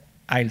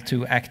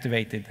IL-2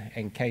 activated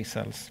NK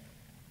cells.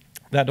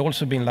 There had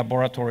also been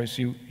laboratories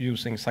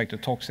using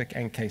cytotoxic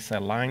NK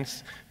cell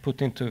lines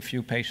put into a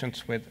few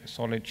patients with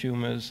solid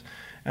tumors,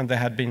 and there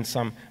had been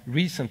some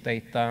recent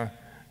data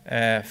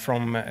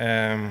from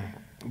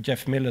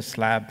Jeff Miller's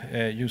lab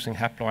using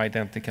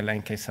haploidentical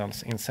NK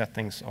cells in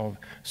settings of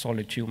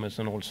solid tumors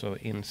and also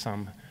in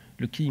some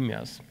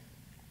leukemias.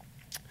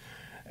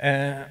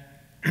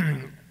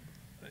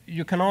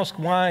 You can ask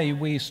why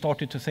we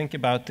started to think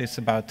about this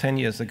about 10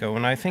 years ago,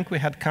 and I think we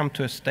had come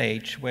to a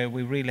stage where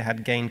we really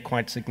had gained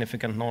quite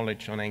significant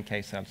knowledge on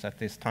NK cells at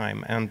this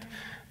time, and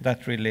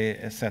that really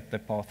set the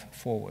path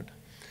forward.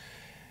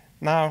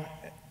 Now,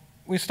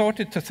 we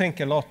started to think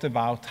a lot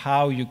about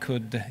how you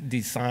could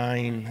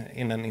design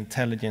in an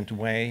intelligent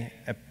way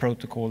a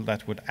protocol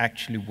that would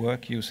actually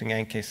work using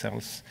NK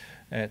cells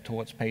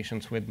towards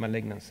patients with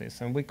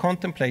malignancies. And we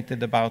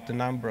contemplated about a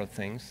number of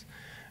things.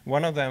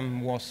 One of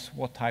them was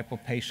what type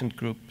of patient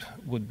group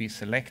would be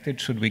selected.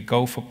 Should we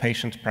go for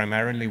patients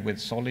primarily with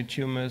solid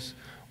tumors,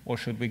 or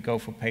should we go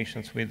for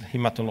patients with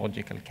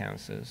hematological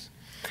cancers?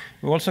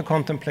 We also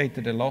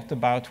contemplated a lot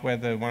about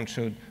whether one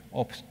should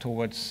opt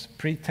towards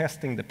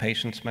pre-testing the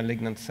patient's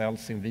malignant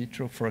cells in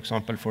vitro, for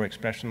example, for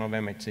expression of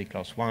MHC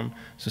class I,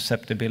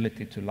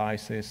 susceptibility to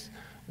lysis,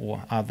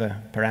 or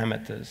other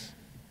parameters.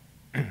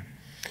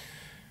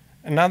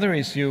 Another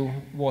issue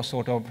was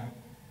sort of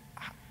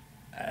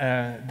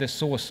the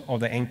source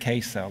of the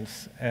NK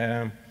cells.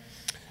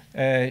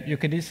 You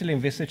could easily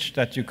envisage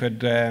that you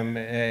could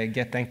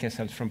get NK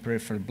cells from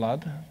peripheral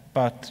blood,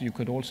 but you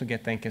could also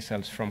get NK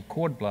cells from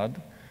cord blood.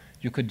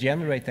 You could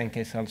generate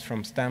NK cells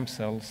from stem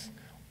cells,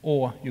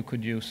 or you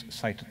could use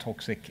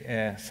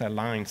cytotoxic cell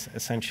lines,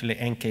 essentially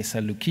NK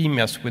cell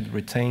leukemias with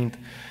retained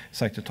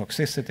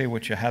cytotoxicity,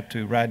 which you had to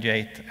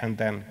irradiate and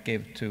then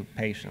give to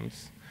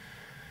patients.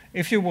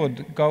 If you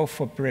would go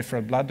for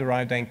peripheral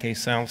blood-derived NK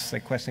cells,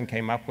 the question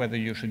came up whether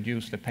you should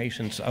use the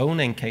patient's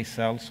own NK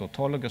cells,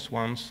 autologous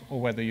ones,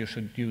 or whether you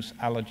should use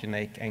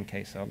allogeneic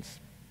NK cells.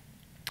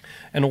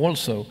 And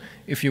also,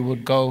 if you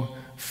would go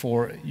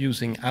for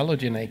using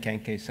allogeneic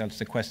NK cells,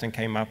 the question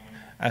came up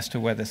as to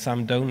whether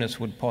some donors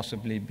would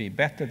possibly be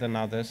better than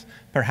others,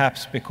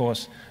 perhaps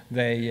because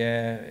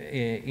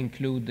they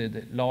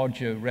included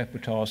larger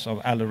repertoires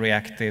of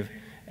alloreactive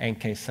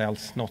NK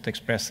cells not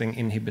expressing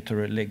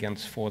inhibitory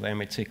ligands for the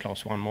MHC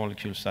class I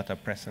molecules that are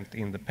present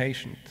in the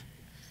patient.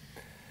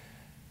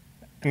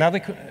 Another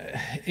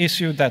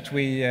issue that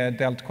we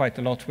dealt quite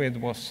a lot with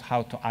was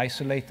how to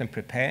isolate and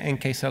prepare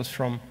NK cells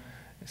from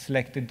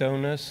selected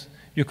donors.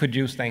 You could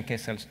use the NK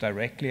cells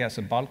directly as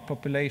a bulk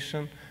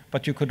population,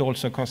 but you could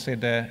also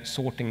consider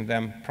sorting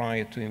them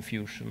prior to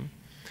infusion.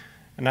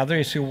 Another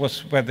issue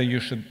was whether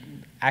you should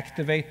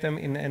activate them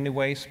in any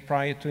ways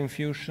prior to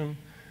infusion,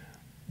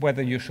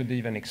 whether you should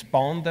even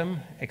expand them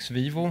ex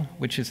vivo,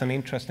 which is an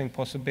interesting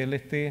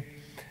possibility,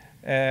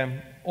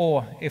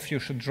 or if you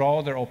should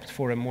rather opt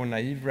for a more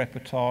naive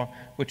repertoire,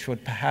 which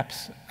would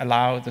perhaps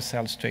allow the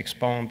cells to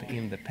expand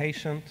in the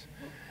patient.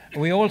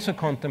 We also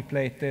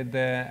contemplated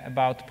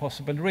about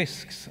possible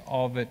risks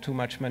of too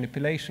much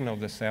manipulation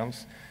of the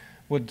cells.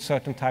 Would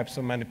certain types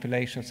of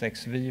manipulations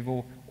ex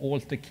vivo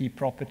alter key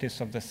properties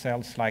of the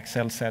cells, like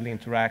cell-cell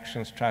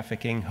interactions,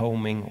 trafficking,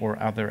 homing,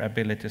 or other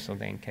abilities of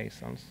the NK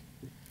cells?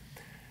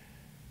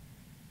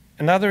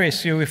 Another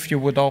issue, if you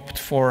would opt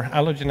for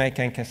allogeneic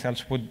NK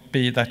cells, would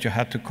be that you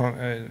have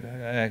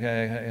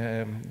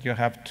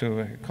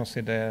to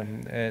consider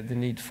the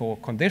need for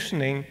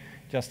conditioning,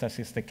 just as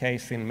is the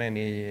case in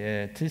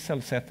many T-cell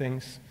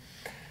settings.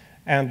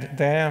 And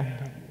there,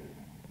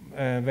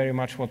 very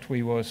much what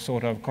we were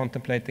sort of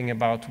contemplating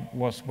about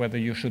was whether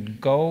you should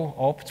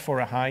opt for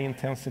a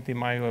high-intensity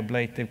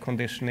myoablative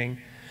conditioning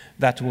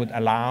that would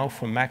allow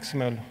for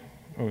maximal,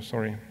 I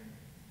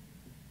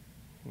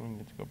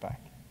need to go back.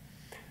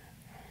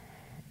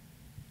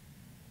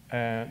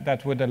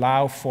 That would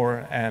allow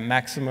for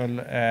maximal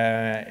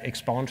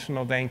expansion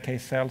of the NK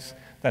cells,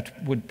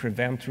 that would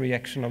prevent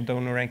reaction of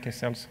donor NK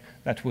cells,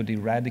 that would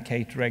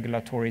eradicate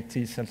regulatory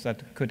T cells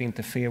that could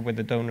interfere with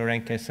the donor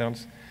NK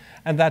cells,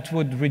 and that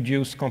would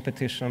reduce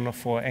competition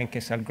for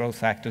NK cell growth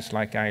factors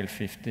like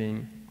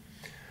IL-15.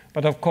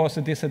 But of course,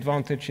 the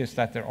disadvantage is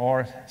that there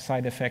are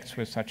side effects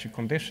with such a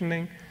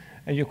conditioning,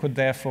 and you could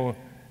therefore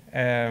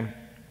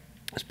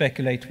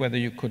speculate whether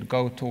you could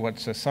go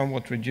towards a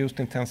somewhat reduced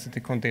intensity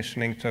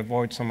conditioning to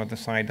avoid some of the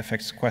side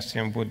effects. The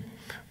question would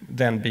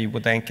then be,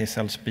 would NK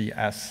cells be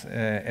as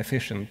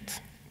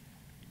efficient?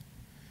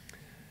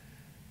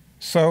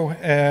 So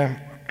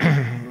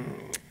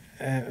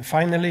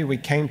finally, we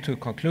came to a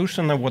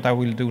conclusion, and what I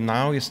will do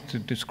now is to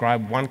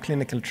describe one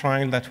clinical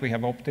trial that we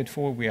have opted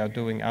for. We are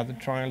doing other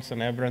trials,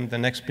 and Evren, the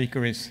next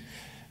speaker, is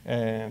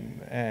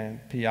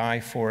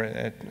PI for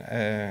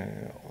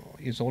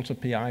is also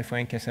PI for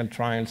NK cell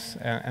trials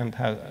and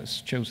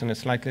has chosen a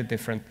slightly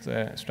different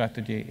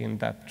strategy in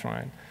that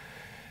trial.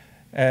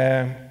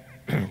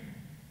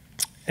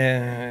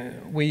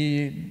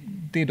 We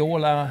did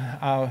all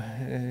our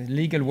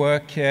legal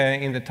work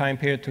in the time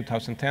period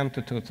 2010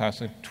 to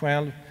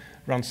 2012,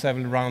 run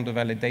several rounds of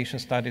validation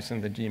studies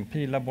in the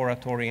GMP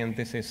laboratory, and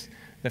this is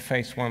the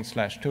phase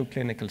 1/2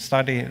 clinical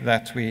study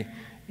that we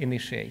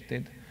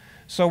initiated.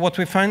 So what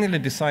we finally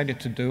decided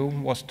to do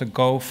was to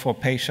go for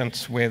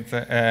patients with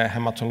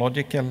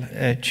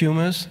hematological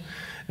tumors.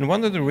 And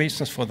one of the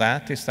reasons for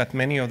that is that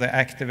many of the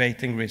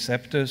activating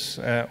receptors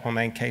on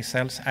NK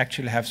cells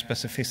actually have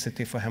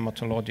specificity for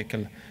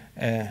hematological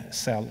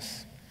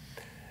cells.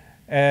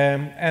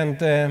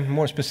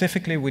 More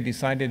specifically, we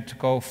decided to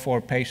go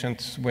for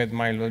patients with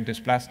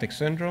myelodysplastic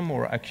syndrome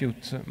or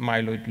acute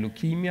myeloid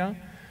leukemia.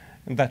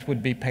 And that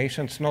would be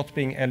patients not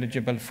being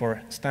eligible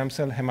for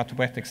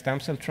hematopoietic stem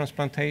cell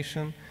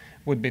transplantation,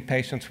 would be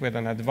patients with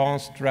an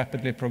advanced,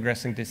 rapidly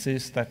progressing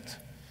disease that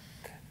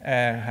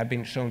have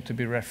been shown to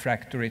be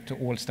refractory to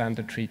all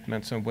standard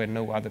treatments and where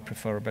no other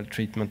preferable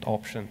treatment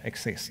option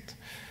exists.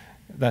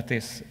 That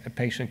is a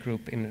patient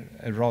group in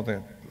a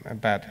rather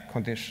bad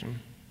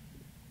condition.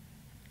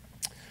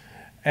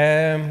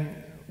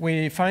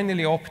 We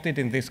finally opted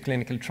in this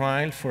clinical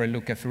trial for a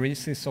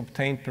leukapheresis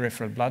obtained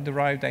peripheral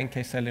blood-derived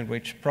NK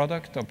cell-enriched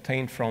product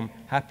obtained from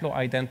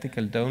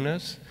haploidentical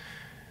donors.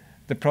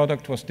 The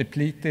product was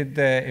depleted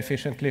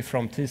efficiently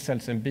from T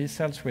cells and B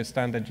cells with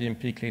standard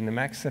GMP clean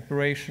max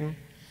separation.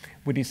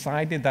 We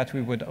decided that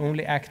we would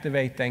only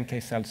activate the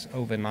NK cells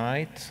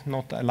overnight,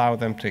 not allow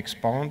them to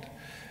expand.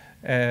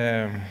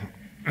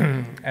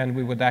 And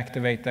we would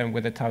activate them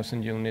with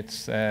 1,000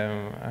 units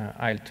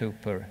IL-2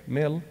 per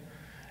mil.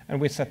 And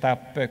we set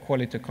up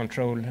quality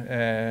control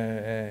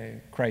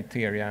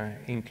criteria,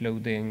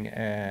 including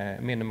a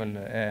minimal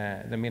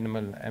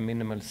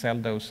cell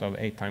dose of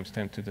 8 ×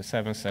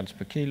 10⁷ cells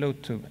per kilo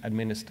to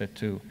administer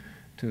to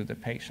the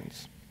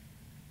patients.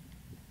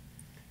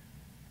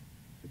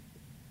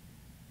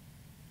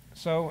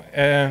 So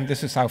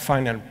this is our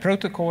final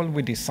protocol.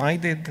 We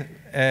decided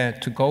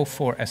to go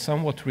for a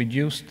somewhat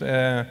reduced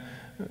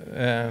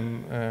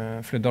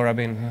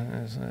fludarabine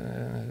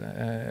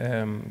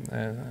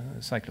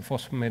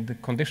cyclophosphamide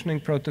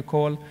conditioning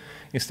protocol.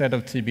 Instead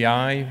of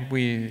TBI,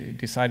 we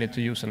decided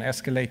to use an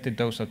escalated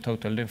dose of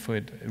total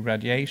lymphoid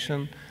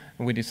radiation,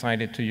 and we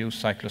decided to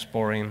use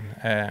cyclosporine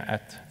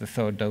at the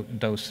third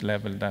dose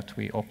level that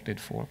we opted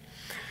for.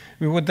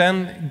 We would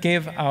then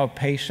give our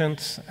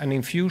patients an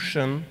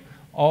infusion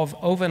of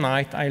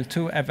overnight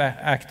IL-2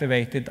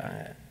 activated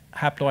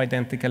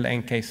haploidentical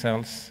NK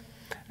cells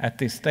at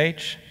this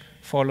stage,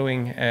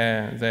 following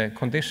the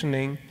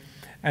conditioning,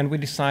 and we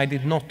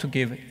decided not to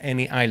give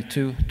any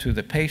IL-2 to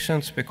the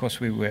patients because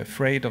we were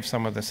afraid of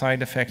some of the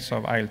side effects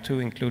of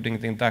IL-2, including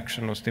the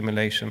induction or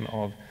stimulation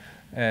of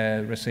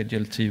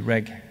residual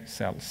Treg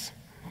cells.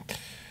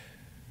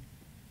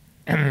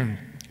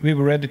 We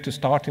were ready to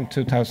start in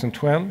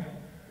 2012,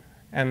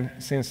 and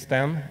since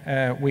then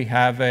we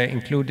have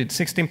included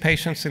 16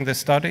 patients in the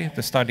study.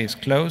 The study is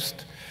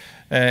closed.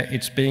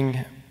 It's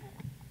being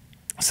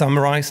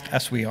summarized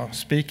as we are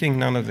speaking.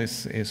 None of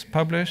this is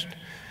published.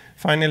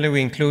 Finally,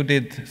 we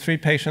included 3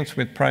 patients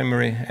with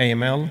primary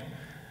AML,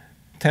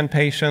 10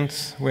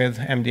 patients with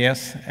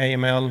MDS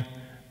AML,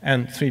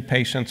 and 3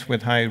 patients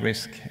with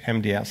high-risk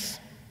MDS.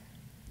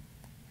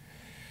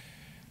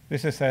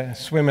 This is a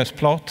swimmer's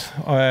plot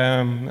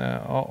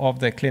of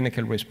the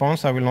clinical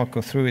response. I will not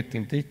go through it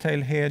in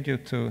detail here due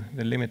to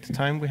the limited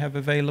time we have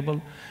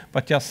available,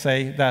 but just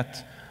say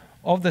that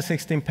of the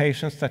 16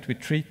 patients that we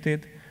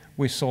treated,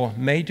 we saw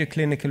major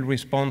clinical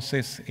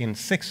responses in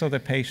 6 of the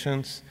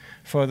patients.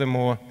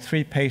 Furthermore,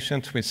 3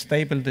 patients with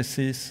stable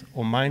disease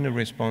or minor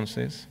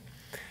responses.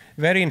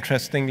 Very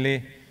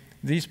interestingly,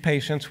 these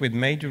patients with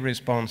major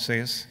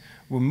responses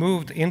were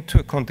moved into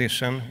a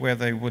condition where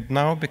they would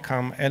now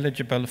become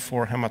eligible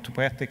for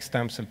hematopoietic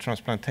stem cell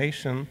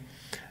transplantation,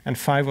 and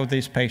 5 of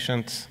these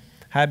patients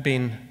have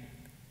been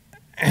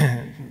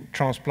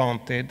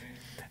transplanted,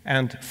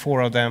 and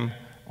 4 of them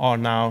are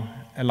now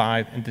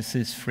alive and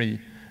disease-free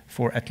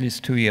for at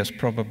least 2 years,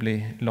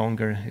 probably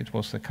longer. It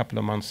was a couple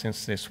of months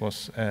since this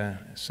was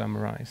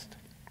summarized.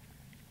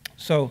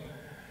 So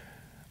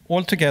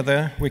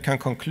altogether, we can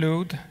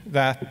conclude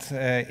that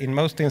in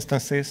most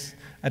instances,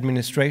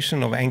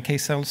 administration of NK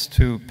cells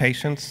to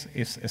patients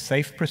is a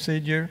safe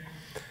procedure.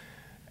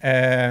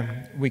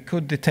 We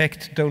could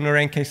detect donor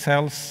NK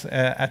cells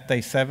at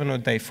day 7 or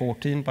day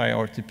 14 by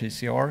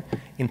RT-PCR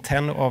in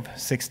 10 of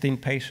 16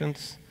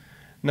 patients.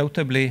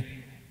 Notably,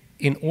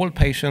 in all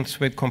patients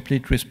with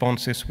complete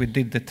responses, we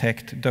did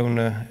detect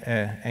donor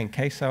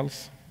NK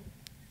cells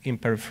in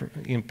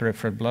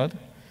peripheral blood.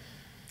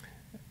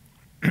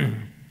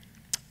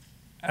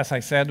 As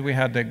I said, we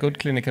had a good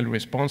clinical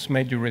response,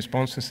 major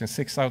responses in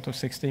 6 out of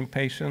 16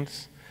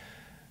 patients.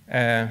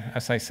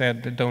 As I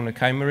said, the donor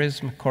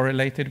chimerism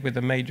correlated with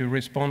the major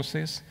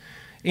responses.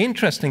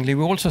 Interestingly,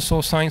 we also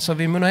saw signs of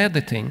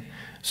immunoediting.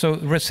 So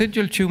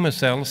residual tumor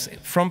cells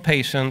from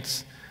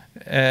patients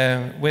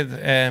with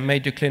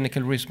major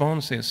clinical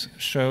responses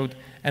showed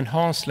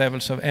enhanced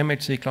levels of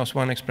MHC class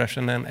I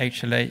expression and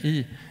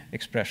HLA-E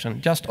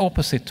expression, just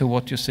opposite to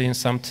what you see in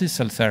some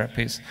T-cell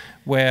therapies,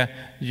 where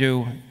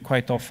you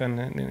quite often,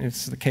 and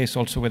it's the case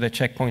also with the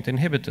checkpoint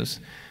inhibitors,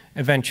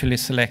 eventually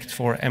select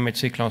for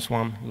MHC class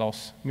I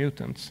loss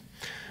mutants.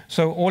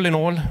 So all in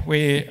all,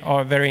 we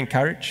are very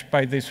encouraged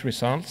by these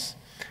results.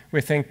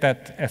 We think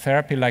that a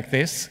therapy like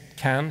this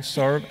can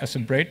serve as a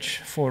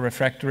bridge for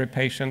refractory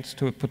patients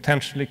to a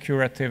potentially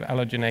curative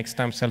allogeneic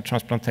stem cell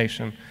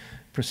transplantation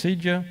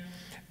procedure.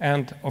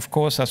 And of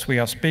course, as we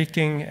are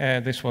speaking,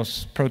 this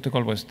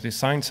protocol was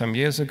designed some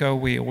years ago.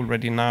 We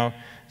already now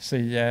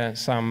see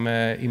some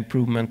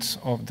improvements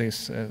of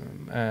this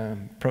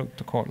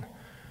protocol.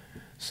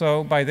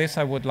 So by this,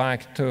 I would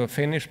like to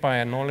finish by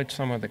acknowledge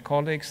some of the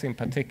colleagues, in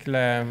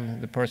particular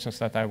the persons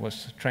that I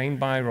was trained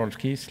by, Rolf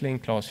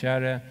Kiesling, Claes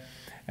Järre,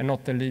 and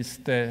not the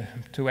least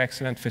 2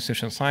 excellent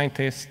physician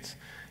scientists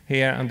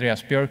here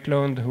Andreas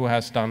Björklund, who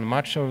has done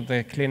much of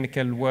the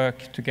clinical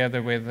work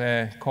together with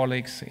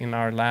colleagues in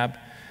our lab,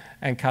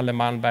 and Kalle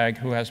Malmberg,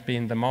 who has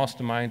been the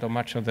mastermind of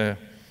much of the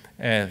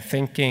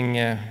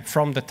thinking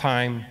from the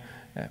time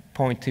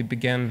point he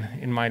began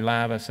in my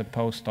lab as a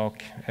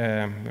postdoc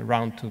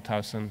around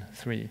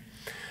 2003.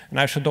 And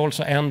I should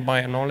also end by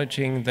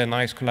acknowledging the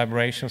nice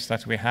collaborations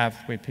that we have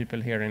with people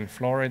here in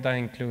Florida,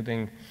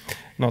 including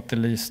not the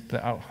least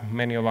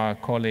many of our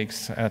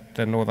colleagues at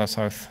the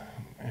North-South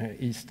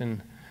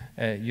Eastern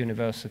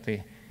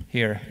University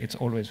here. It's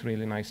always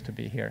really nice to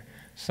be here.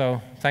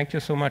 So thank you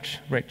so much,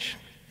 Rich.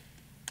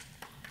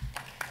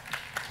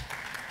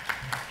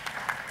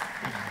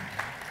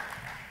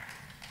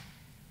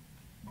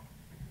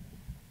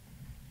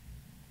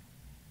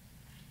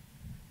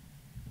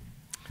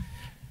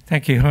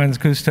 Thank you, Hans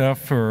Gustav,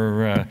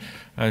 for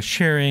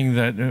sharing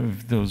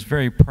those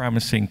very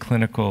promising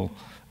clinical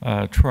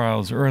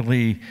trials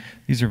early.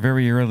 These are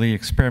very early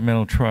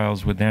experimental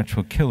trials with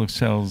natural killer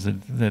cells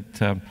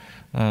that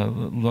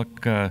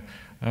look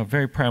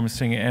very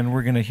promising. And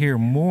we're going to hear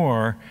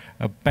more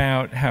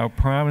about how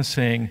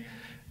promising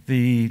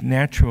the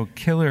natural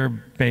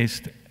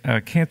killer-based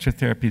cancer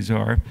therapies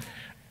are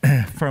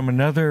from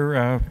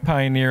another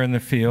pioneer in the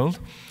field,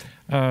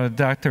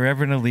 Dr.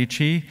 Evren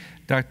Alici.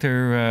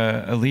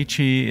 Dr.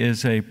 Alici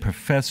is a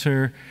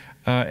professor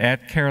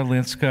at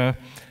Karolinska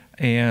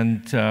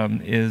and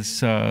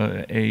is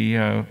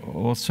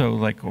also,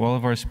 like all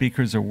of our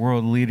speakers, a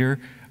world leader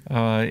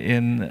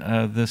in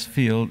this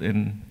field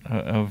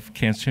of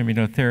cancer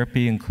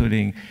immunotherapy,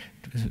 including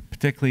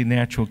particularly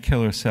natural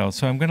killer cells.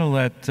 So I'm going to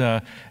let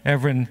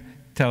Evren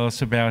tell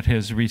us about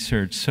his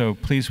research. So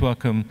please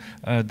welcome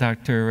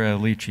Dr.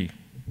 Alici.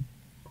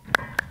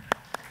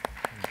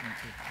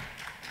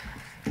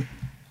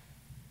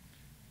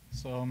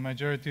 So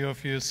majority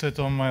of you sit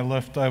on my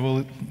left. I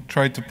will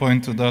try to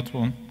point to that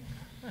one.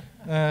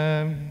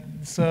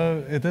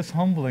 So it is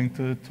humbling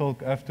to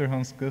talk after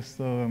Hans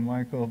Gustav and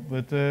Michael,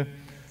 but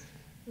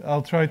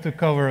I'll try to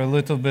cover a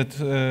little bit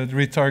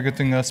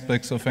retargeting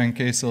aspects of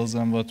NK cells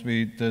and what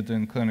we did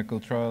in clinical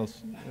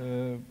trials.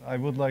 I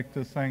would like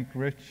to thank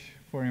Rich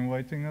for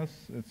inviting us.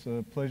 It's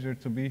a pleasure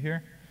to be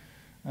here.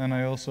 And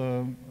I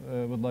also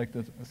would like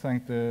to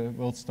thank the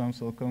World Stem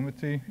Cell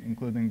Committee,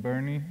 including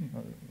Bernie,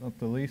 not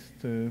the least,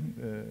 to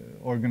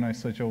organize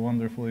such a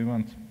wonderful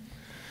event.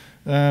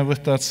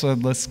 With that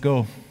said, let's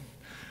go.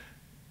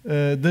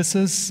 This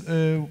is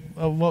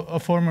a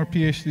former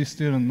PhD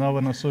student, now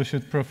an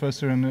associate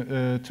professor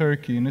in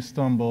Turkey, in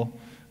Istanbul,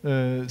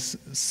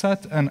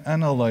 sat and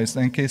analyzed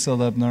NK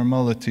cell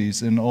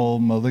abnormalities in all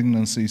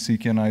malignancies he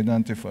can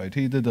identify.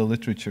 He did a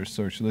literature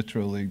search,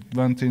 literally,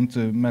 went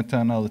into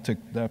meta-analytic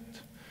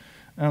depth,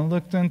 and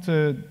looked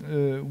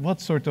into what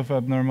sort of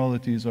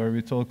abnormalities are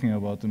we talking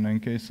about in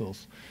NK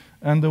cells.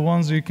 And the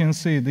ones you can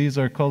see, these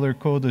are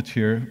color-coded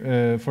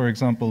here. For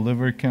example,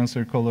 liver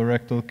cancer,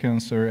 colorectal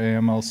cancer,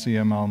 AML,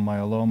 CML,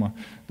 myeloma.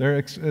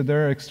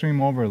 There are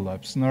extreme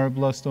overlaps.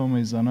 Neuroblastoma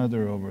is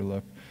another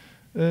overlap.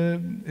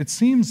 It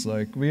seems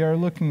like we are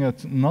looking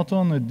at not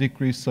only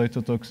decreased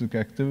cytotoxic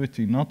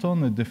activity, not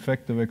only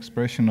defective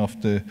expression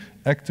of the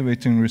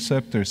activating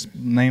receptors,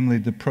 namely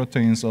the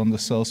proteins on the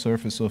cell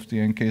surface of the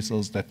NK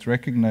cells that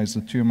recognize the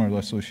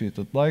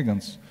tumor-associated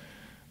ligands,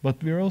 but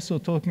we're also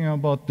talking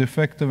about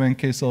defective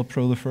NK cell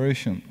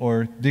proliferation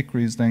or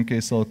decreased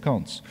NK cell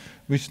counts,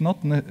 which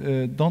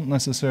don't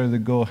necessarily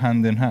go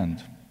hand in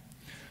hand.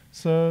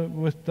 So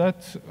with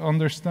that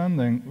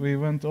understanding, we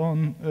went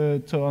on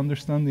to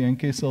understand the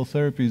NK cell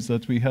therapies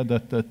that we had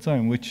at that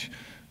time, which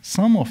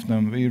some of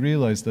them we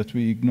realized that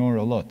we ignore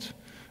a lot.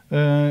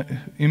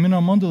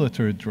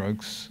 Immunomodulatory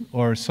drugs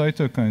or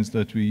cytokines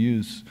that we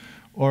use,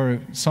 or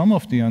some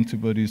of the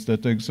antibodies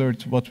that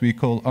exert what we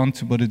call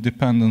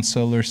antibody-dependent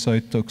cellular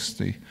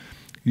cytotoxicity,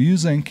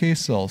 use NK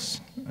cells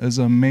as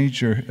a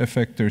major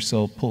effector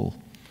cell pool.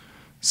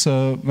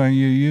 So when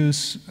you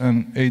use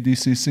an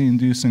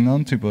ADCC-inducing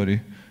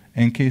antibody,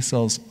 NK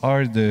cells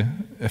are the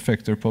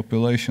effector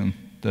population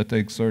that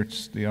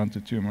exerts the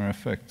anti-tumor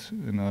effect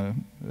in a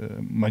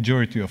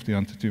majority of the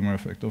anti-tumor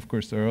effect. Of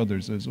course, there are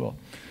others as well.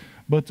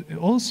 But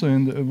also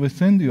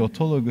within the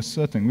autologous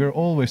setting, we're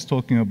always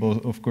talking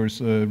about, of course,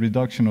 a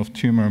reduction of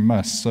tumor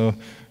mass. So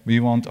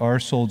we want our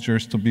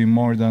soldiers to be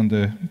more than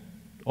the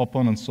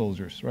opponent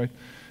soldiers, right?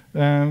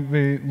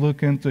 We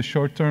look into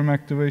short-term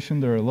activation.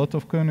 There are a lot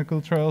of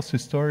clinical trials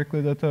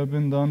historically that have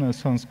been done,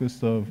 as Hans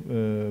Gustav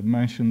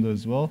mentioned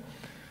as well.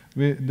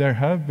 There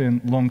have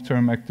been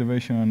long-term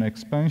activation and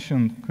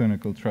expansion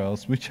clinical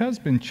trials, which has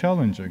been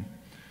challenging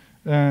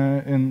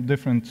in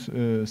different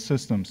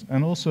systems.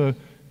 And also,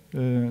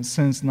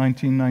 since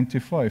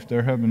 1995,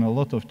 there have been a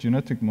lot of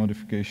genetic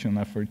modification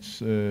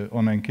efforts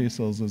on NK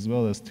cells as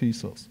well as T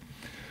cells.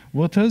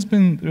 What has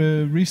been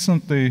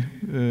recently,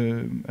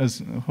 as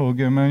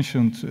Håge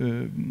mentioned,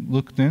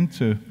 looked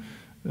into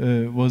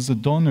was the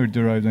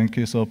donor-derived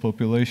NK cell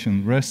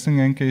population,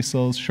 resting NK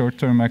cells,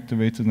 short-term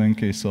activated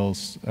NK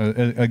cells,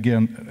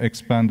 again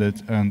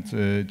expanded and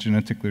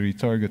genetically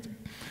retargeted.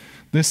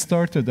 This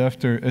started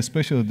after,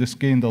 especially this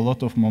gained a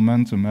lot of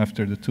momentum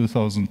after the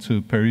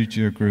 2002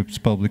 Perugia group's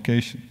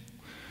publication.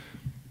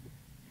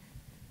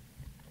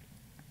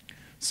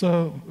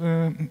 So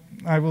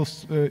I will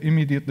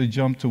immediately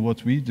jump to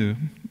what we do.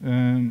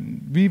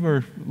 We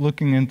were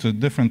looking into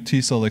different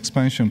T-cell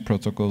expansion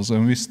protocols,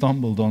 and we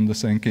stumbled on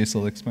this NK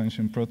cell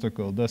expansion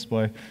protocol. That's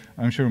why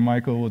I'm sure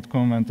Michael would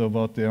comment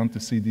about the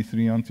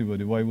anti-CD3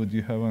 antibody. Why would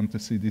you have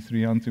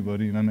anti-CD3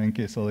 antibody in an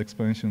NK cell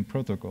expansion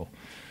protocol?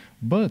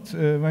 But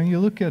when you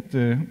look at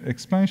the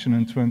expansion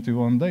in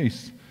 21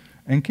 days,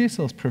 NK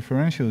cells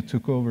preferentially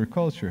took over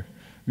culture.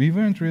 We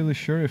weren't really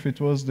sure if it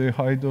was the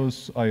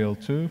high-dose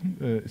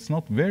IL-2. It's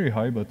not very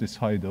high, but it's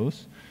high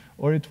dose.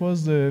 Or it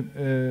was a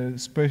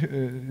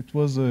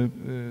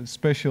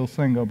special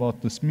thing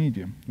about this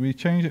medium. We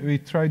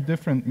tried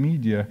different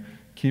media,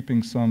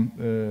 keeping some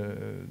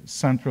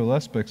central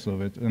aspects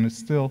of it, and it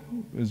still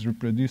is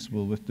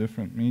reproducible with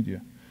different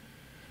media.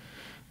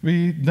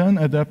 We then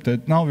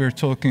adapted. Now we're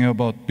talking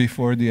about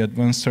before the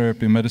Advanced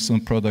Therapy Medicine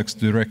Products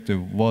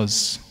Directive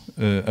was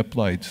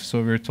applied.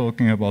 So we're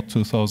talking about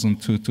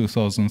 2002,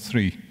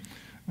 2003.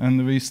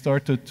 And we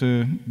started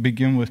to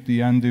begin with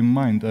the end in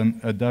mind and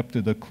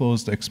adapted a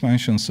closed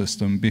expansion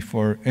system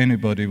before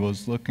anybody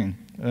was looking.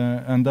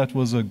 And that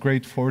was a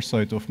great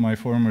foresight of my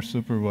former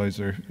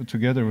supervisor,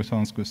 together with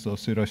Hans Gustav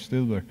Siraj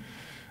Dilber.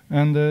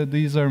 And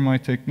these are my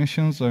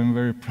technicians. I'm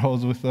very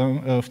proud of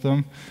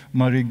them.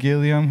 Marie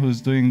Gilliam,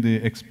 who's doing the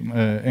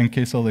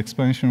NK cell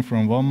expansion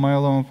from one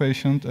myeloma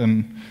patient,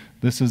 and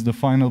this is the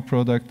final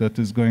product that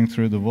is going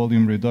through the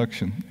volume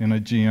reduction in a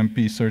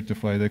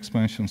GMP-certified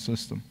expansion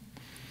system.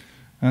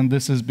 And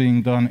this is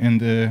being done in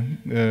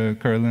the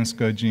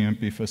Karolinska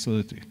GMP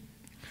facility.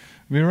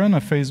 We ran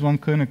a phase 1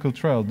 clinical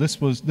trial. This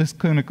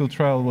clinical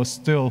trial was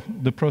still,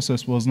 the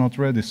process was not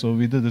ready, so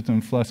we did it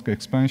in flask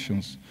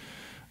expansions.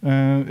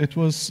 It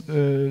was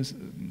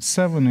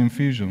 7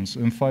 infusions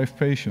in 5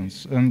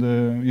 patients,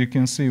 and you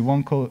can see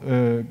 1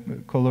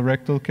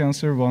 colorectal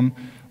cancer, 1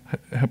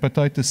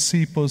 hepatitis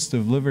C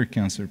positive liver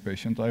cancer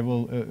patient. I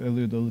will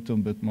allude a little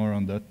bit more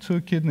on that.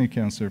 2 kidney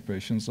cancer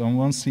patients and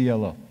 1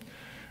 CLL.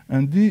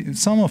 And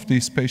some of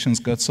these patients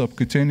got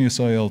subcutaneous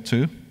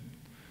IL-2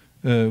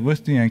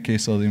 with the NK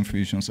cell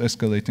infusions,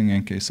 escalating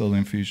NK cell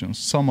infusions.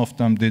 Some of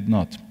them did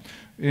not.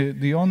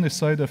 The only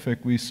side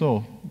effect we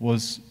saw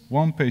was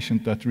 1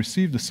 patient that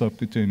received the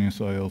subcutaneous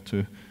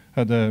IL-2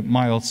 had a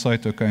mild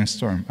cytokine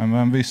storm. And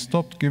when we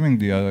stopped giving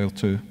the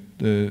IL-2,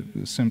 the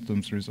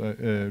symptoms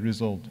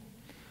resolved.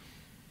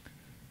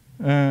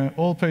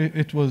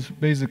 It was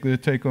basically the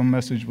take-home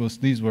message was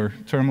these were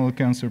terminal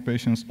cancer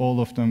patients. All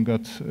of them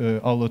got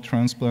allo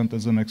transplant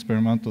as an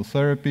experimental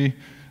therapy.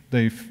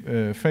 They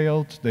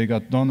failed. They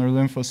got donor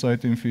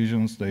lymphocyte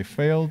infusions. They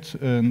failed.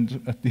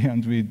 And at the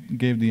end, we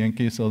gave the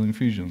NK cell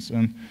infusions.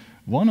 And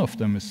one of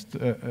them is,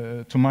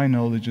 to my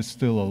knowledge, is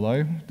still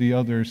alive. The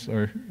others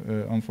are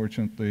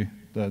unfortunately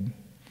dead.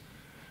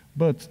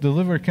 But the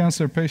liver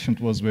cancer patient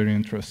was very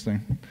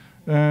interesting.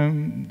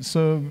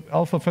 So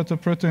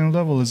alpha-fetoprotein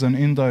level is an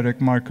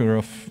indirect marker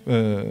of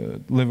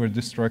liver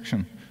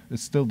destruction. It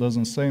still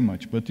doesn't say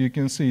much, but you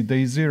can see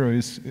day 0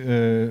 is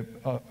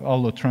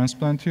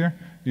allotransplant here.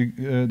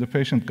 The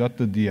patient got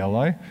the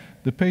DLI.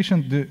 The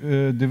patient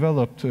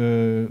developed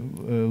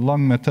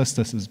lung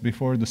metastasis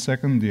before the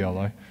second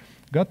DLI,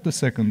 got the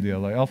second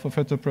DLI.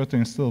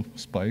 Alpha-fetoprotein still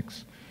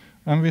spikes.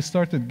 And we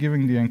started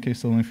giving the NK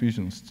cell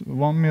infusions,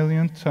 1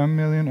 million, 10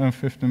 million, and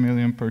 50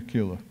 million per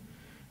kilo.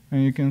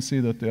 And you can see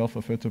that the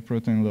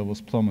alpha-fetoprotein levels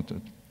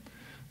plummeted.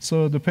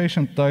 So the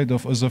patient died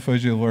of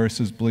esophageal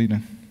varices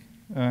bleeding,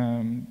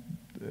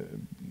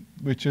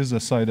 which is a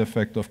side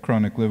effect of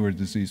chronic liver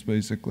disease,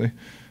 basically.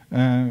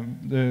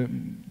 The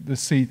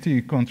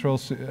CT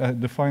controls,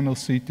 the final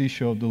CT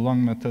showed the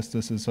lung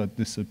metastasis had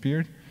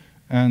disappeared,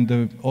 and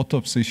the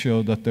autopsy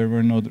showed that there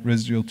were no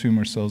residual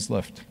tumor cells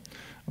left.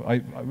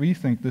 We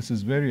think this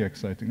is very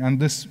exciting. And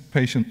this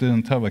patient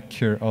didn't have a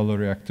KIR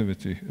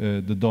alloreactivity.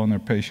 The donor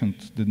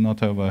patient did not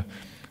have a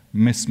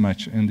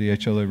mismatch in the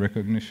HLA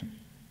recognition.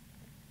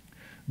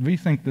 We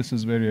think this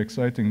is very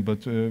exciting,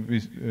 but we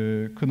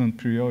couldn't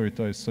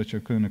prioritize such a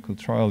clinical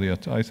trial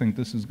yet. I think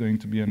this is going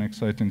to be an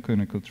exciting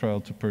clinical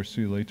trial to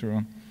pursue later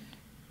on.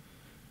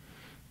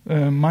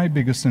 My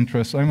biggest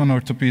interest, I'm an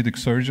orthopedic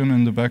surgeon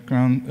in the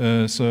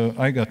background, so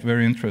I got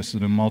very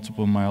interested in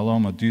multiple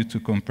myeloma due to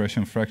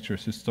compression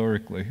fractures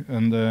historically.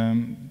 And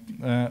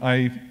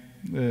I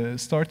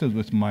started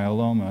with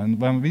myeloma, and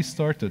when we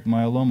started,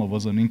 myeloma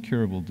was an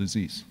incurable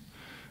disease.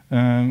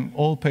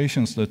 All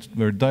patients that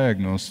were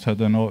diagnosed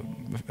had an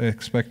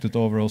expected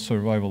overall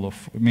survival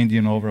of,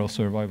 median overall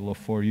survival of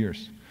 4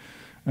 years.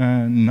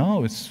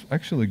 Now it's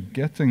actually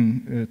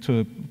getting to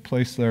a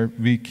place where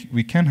we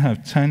can have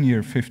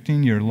 10-year,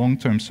 15-year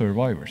long-term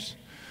survivors.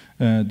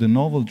 The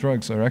novel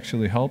drugs are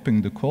actually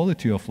helping the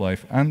quality of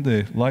life and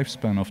the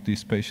lifespan of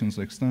these patients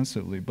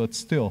extensively, but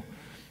still,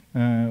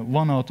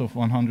 1 out of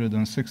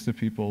 160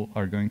 people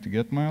are going to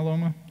get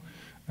myeloma,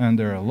 and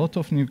there are a lot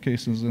of new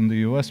cases. In the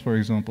US, for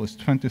example, it's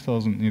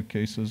 20,000 new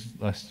cases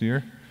last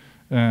year.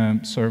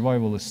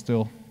 Survival is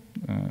still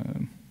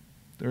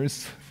There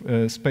is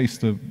space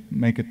to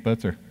make it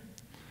better.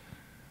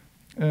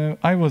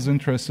 I was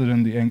interested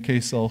in the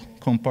NK cell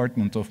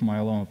compartment of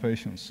myeloma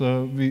patients.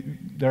 So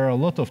there are a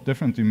lot of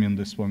different immune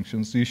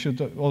dysfunctions. You should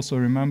also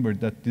remember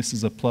that this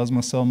is a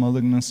plasma cell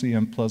malignancy,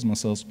 and plasma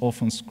cells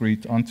often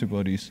secrete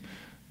antibodies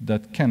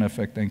that can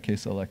affect NK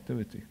cell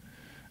activity.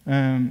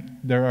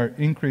 There are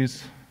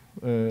increased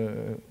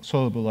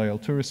soluble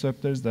IL-2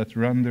 receptors that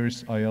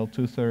renders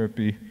IL-2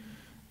 therapy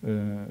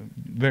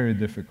very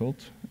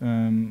difficult.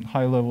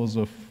 High levels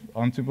of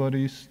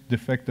antibodies,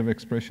 defective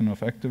expression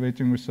of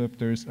activating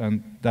receptors,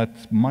 and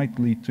that might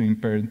lead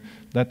to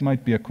that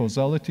might be a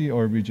causality,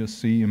 or we just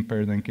see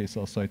impaired NK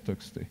cell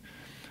cytotoxicity.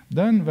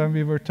 Then when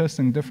we were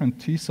testing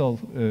different T cell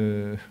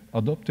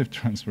adoptive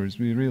transfers,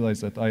 we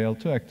realized that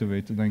IL-2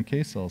 activated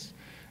NK cells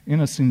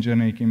in a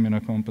syngeneic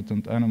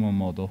immunocompetent animal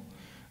model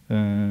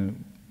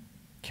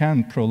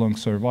can prolong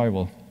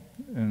survival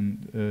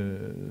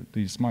in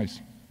these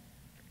mice.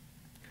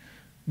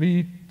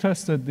 We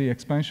tested the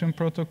expansion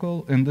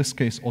protocol, in this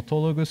case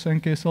autologous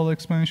NK cell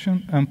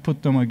expansion, and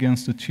put them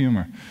against the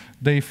tumor.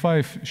 Day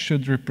 5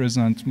 should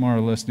represent more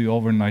or less the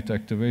overnight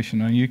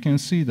activation, and you can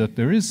see that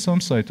there is some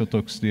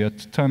cytotoxicity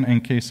at 10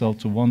 NK cell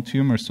to 1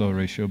 tumor cell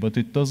ratio, but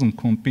it doesn't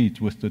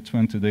compete with the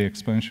 20-day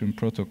expansion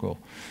protocol,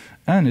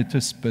 and it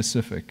is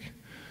specific.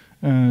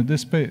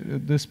 This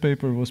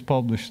paper was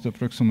published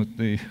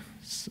approximately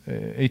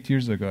 8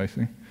 years ago, I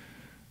think.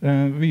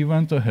 We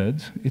went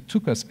ahead. It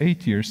took us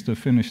 8 years to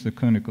finish the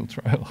clinical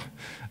trial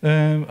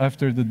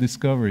after the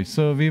discovery.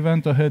 So we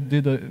went ahead,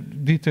 did a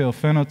detailed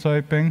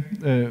phenotyping.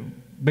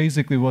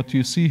 Basically, what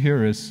you see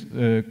here is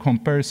a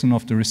comparison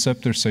of the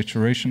receptor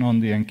saturation on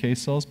the NK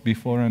cells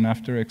before and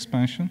after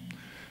expansion.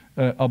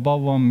 Above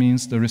 1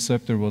 means the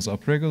receptor was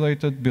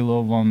upregulated.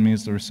 Below 1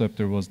 means the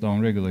receptor was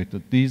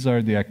downregulated. These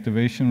are the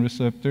activation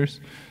receptors.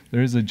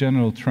 There is a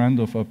general trend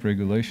of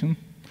upregulation.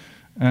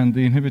 And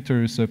the inhibitor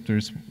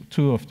receptors,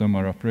 2 of them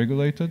are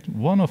upregulated.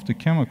 One of the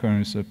chemokine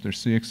receptors,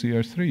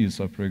 CXCR3, is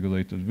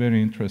upregulated,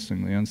 very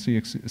interestingly, and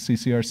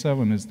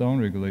CCR7 is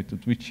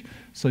downregulated, which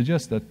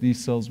suggests that these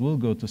cells will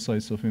go to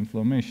sites of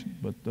inflammation,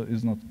 but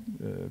is not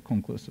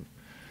conclusive.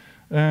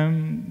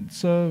 And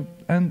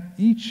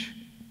each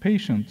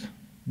patient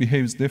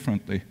behaves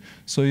differently.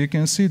 So you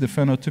can see the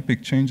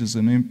phenotypic changes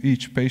in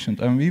each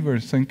patient, and we were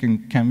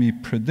thinking, can we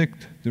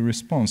predict the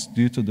response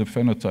due to the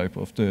phenotype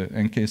of the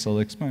NK cell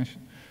expansion?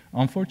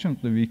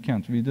 Unfortunately, we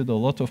can't. We did a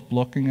lot of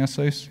blocking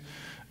assays.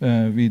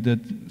 We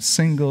did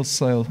single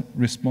cell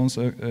response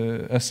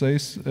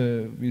assays.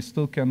 We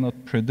still cannot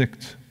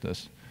predict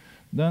this.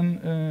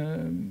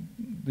 Then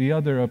the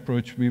other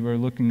approach we were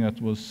looking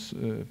at was,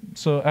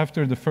 so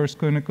after the first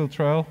clinical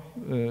trial,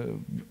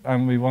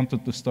 and we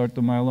wanted to start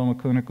the myeloma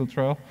clinical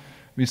trial,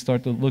 we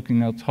started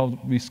looking at how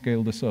we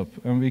scale this up.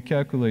 And we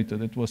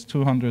calculated it was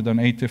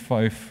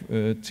 285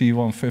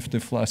 T150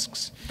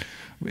 flasks.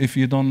 If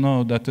you don't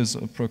know, that is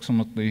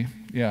approximately,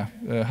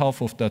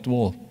 half of that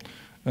wall,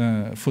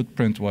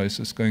 footprint-wise,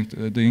 is going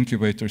to, the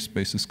incubator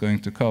space is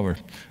going to cover.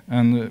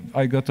 And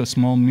I got a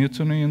small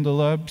mutiny in the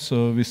lab,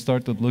 so we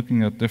started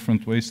looking at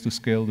different ways to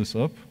scale this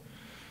up.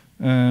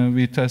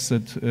 We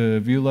tested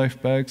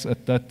ViewLife bags.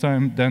 At that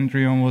time,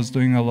 Dendrion was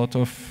doing a lot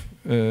of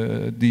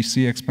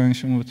DC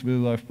expansion with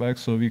ViewLife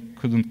bags, so we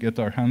couldn't get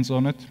our hands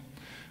on it.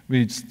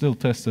 We still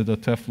tested a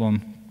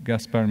Teflon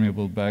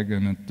gas-permeable bag,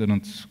 and it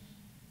didn't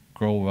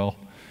grow well.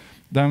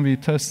 Then we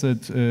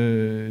tested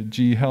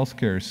GE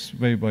Healthcare's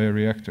wave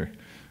bioreactor,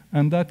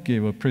 and that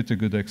gave a pretty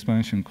good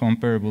expansion,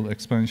 comparable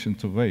expansion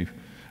to wave,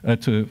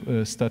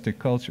 to static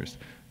cultures.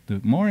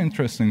 The more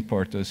interesting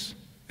part is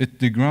it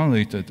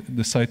degranulated.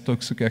 The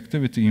cytotoxic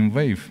activity in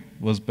wave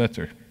was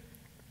better.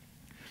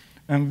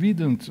 And we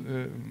didn't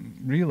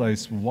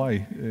realize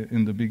why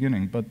in the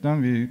beginning, but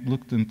then we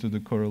looked into the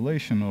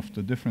correlation of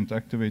the different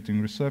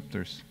activating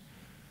receptors.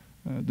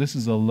 This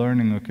is a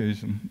learning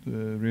occasion,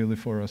 really,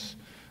 for us.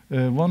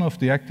 One of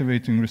the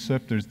activating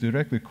receptors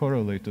directly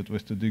correlated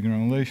with the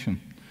degranulation.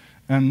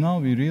 And now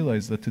we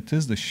realize that it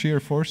is the shear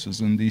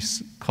forces in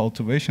these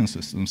cultivation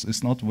systems.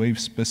 It's not wave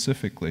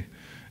specifically.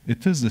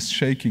 It is this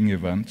shaking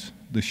event,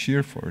 the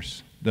shear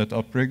force, that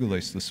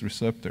upregulates this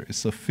receptor.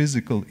 It's a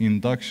physical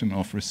induction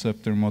of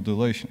receptor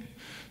modulation.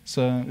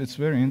 So it's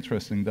very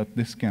interesting that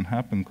this can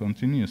happen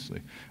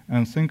continuously.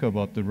 And think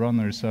about the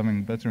runners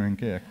having better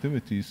NK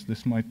activities.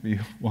 This might be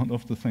one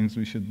of the things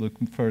we should look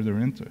further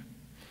into.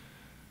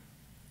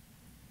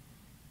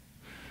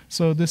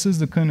 So this is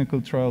the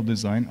clinical trial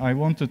design. I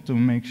wanted to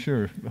make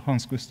sure,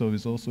 Hans Gustav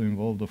is also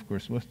involved, of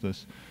course, with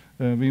this.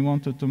 We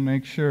wanted to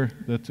make sure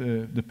that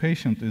the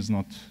patient is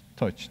not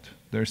touched.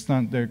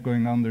 They're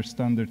going under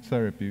standard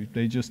therapy.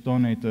 They just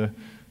donate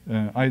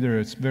either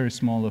a very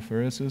small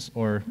apheresis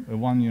or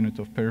 1 unit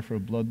of peripheral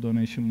blood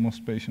donation.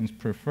 Most patients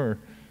prefer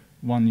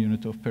 1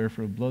 unit of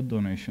peripheral blood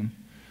donation.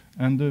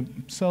 And the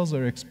cells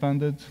are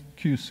expanded,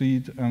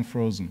 QC'd, and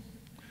frozen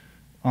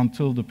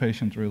until the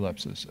patient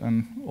relapses.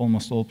 And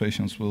almost all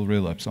patients will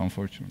relapse,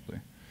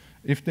 unfortunately.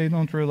 If they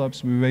don't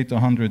relapse, we wait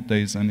 100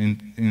 days and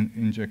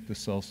inject the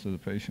cells to the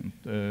patient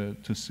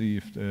to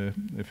see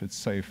if it's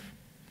safe.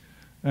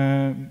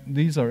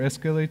 These are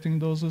escalating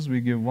doses.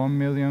 We give 1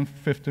 million,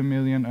 50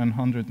 million, and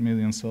 100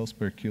 million cells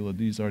per kilo.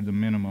 These are the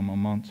minimum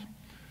amount.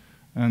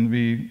 And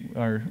we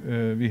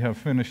have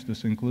finished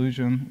this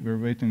inclusion. We're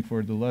waiting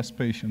for the last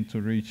patient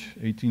to reach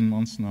 18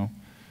 months now,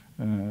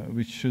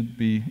 which should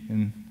be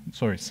in,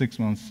 6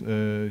 months.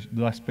 The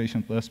last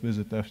patient, last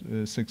visit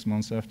after, 6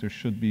 months after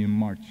should be in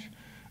March.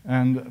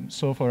 And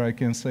so far I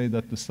can say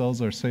that the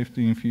cells are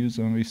safely infused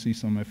and we see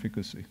some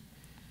efficacy.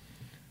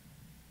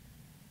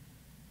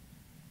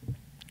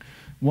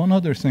 One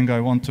other thing I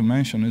want to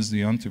mention is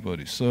the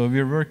antibody. So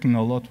we're working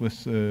a lot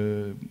with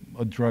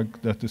a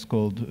drug that is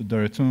called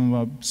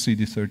daratumumab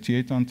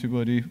CD38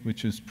 antibody,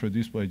 which is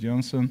produced by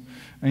Janssen.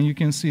 And you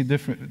can see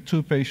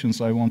two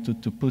patients I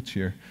wanted to put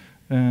here.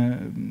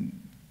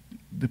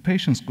 The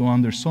patients go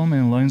under so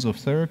many lines of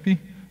therapy.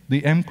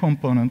 The M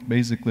component,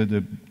 basically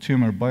the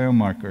tumor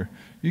biomarker,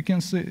 you can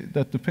see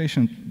that the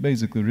patient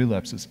basically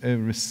relapses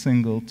every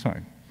single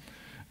time.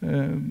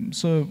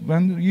 So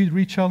when you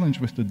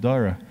re-challenge with the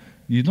DARA,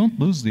 you don't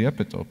lose the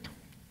epitope.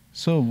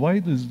 So why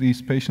do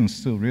these patients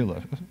still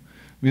relapse?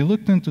 We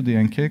looked into the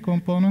NK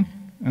component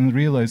and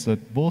realized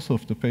that both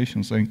of the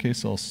patients' NK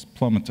cells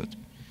plummeted.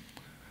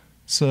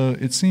 So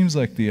it seems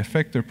like the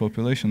effector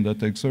population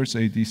that exerts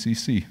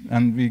ADCC,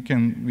 and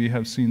we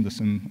have seen this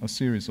in a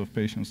series of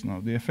patients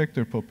now, the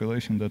effector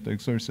population that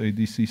exerts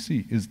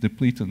ADCC is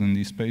depleted in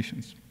these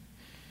patients.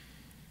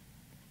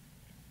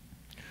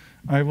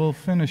 I will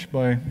finish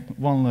by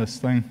one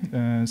last thing.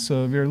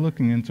 So we're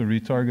looking into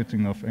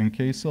retargeting of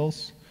NK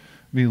cells.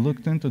 We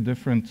looked into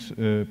different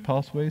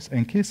pathways.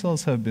 NK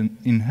cells have been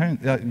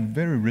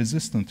very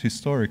resistant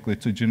historically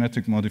to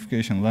genetic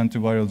modification,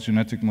 lentiviral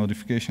genetic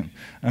modification.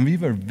 And we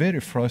were very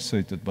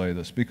frustrated by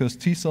this because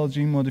T-cell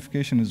gene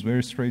modification is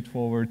very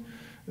straightforward.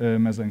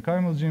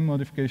 Mesenchymal gene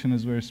modification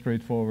is very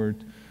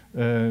straightforward.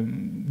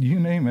 You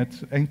name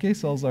it, NK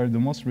cells are the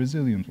most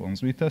resilient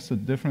ones. We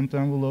tested different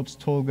envelopes.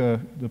 Tolga,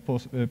 the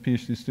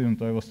PhD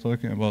student I was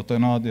talking about,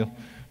 and Adil,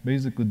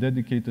 basically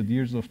dedicated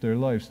years of their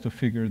lives to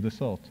figure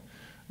this out.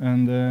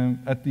 And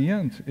at the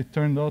end, it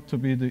turned out to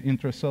be the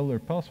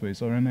intracellular pathways,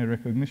 RNA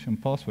recognition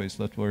pathways,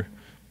 that were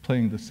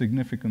playing the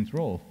significant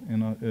role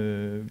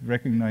in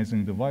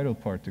recognizing the viral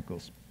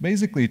particles.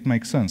 Basically, it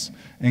makes sense.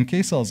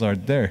 NK cells are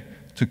there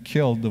to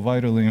kill the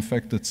virally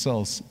infected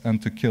cells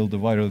and to kill the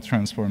virally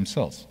transformed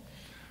cells.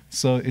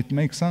 So it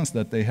makes sense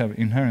that they have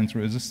inherent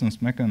resistance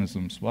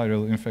mechanisms,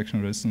 viral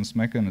infection resistance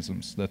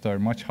mechanisms that are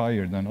much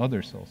higher than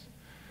other cells.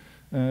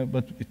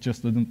 But it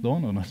just didn't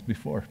dawn on us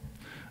before.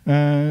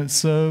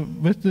 So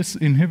with this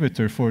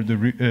inhibitor for the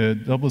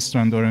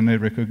double-strand RNA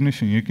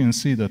recognition, you can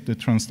see that the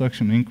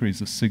transduction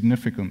increases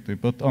significantly.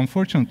 But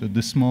unfortunately,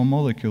 this small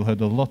molecule had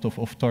a lot of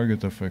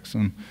off-target effects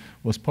and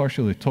was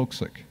partially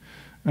toxic.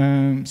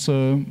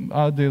 So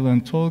Adil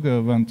and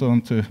Tolga went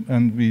on to,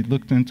 and we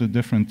looked into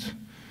different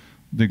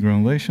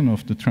degranulation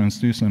of the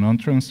transduced and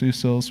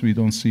untransduced cells. We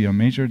don't see a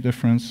major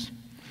difference.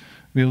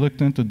 We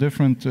looked into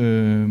different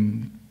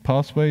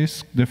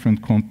pathways,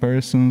 different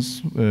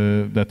comparisons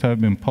that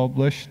have been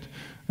published,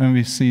 and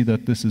we see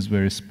that this is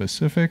very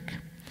specific.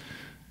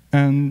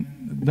 And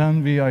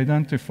then we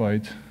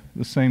identified,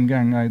 the same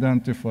gang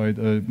identified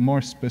a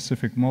more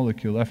specific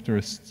molecule after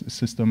a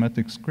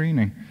systematic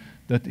screening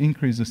that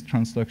increases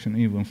transduction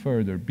even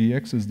further.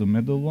 BX is the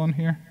middle one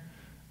here,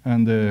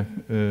 and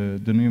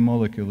the new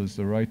molecule is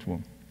the right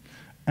one.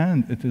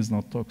 And it is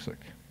not toxic,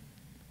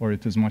 or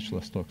it is much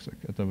less toxic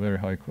at a very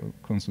high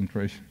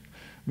concentration.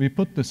 We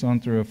put this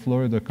under a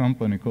Florida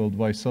company called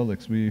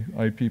Vicelix. We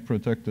IP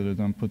protected it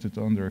and put it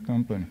under a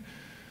company.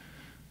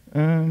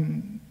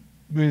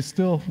 We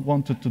still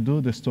wanted to do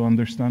this to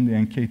understand the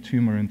NK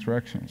tumor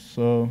interactions.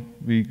 So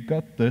we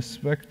got this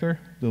vector,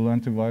 the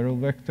lentiviral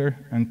vector,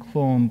 and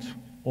cloned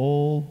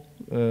all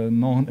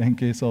known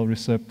NK cell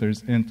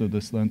receptors into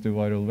this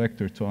lentiviral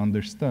vector to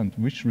understand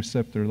which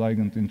receptor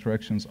ligand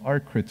interactions are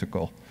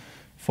critical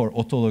for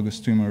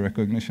autologous tumor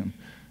recognition.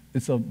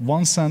 It's a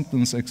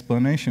one-sentence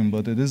explanation,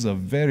 but it is a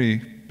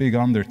very big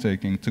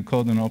undertaking to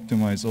code and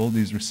optimize all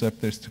these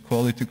receptors, to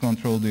quality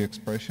control the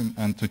expression,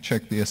 and to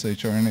check the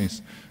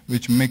shRNAs,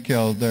 which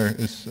Mikhail there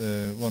is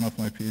one of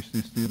my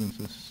PhD students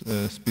is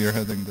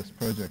spearheading this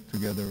project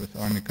together with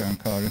Arnika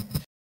and Karin.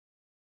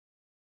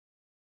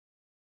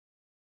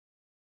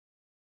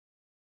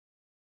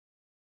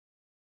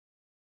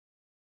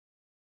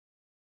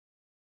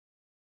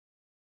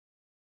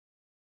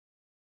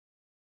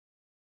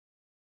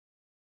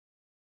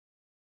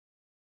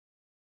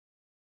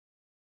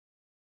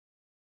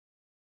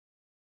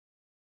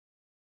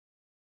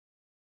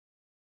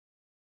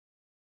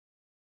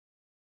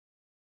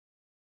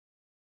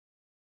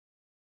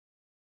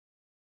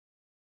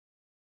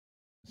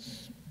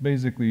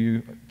 Basically,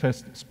 you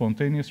test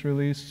spontaneous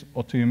release,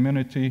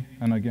 autoimmunity,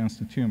 and against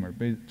the tumor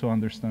to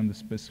understand the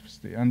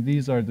specificity. And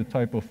these are the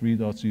type of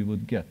readouts you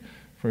would get.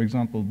 For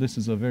example, this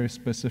is a very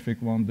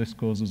specific one. This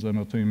causes an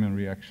autoimmune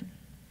reaction.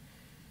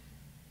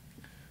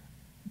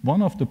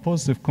 One of the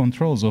positive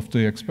controls of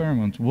the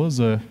experiment was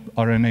a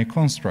RNA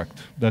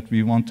construct that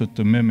we wanted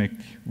to mimic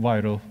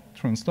viral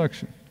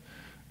transduction.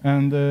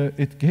 And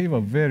it gave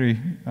a very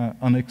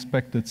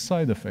unexpected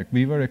side effect.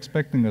 We were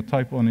expecting a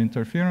type 1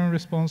 interferon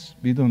response.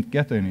 We don't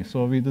get any.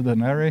 So we did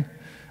an array,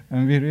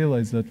 and we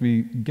realized that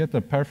we get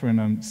a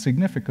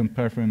significant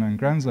perforin and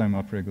granzyme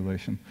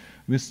upregulation.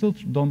 We still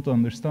don't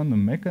understand the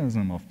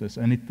mechanism of this,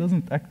 and it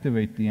doesn't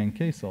activate the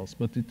NK cells,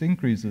 but it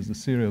increases the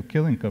serial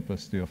killing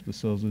capacity of the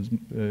cells, as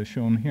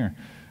shown here.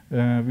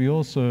 We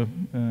also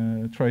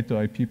tried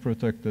to IP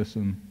protect this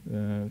and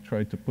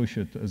tried to push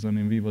it as an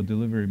in vivo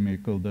delivery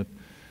vehicle. That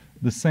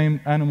the same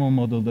animal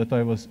model that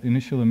I was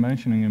initially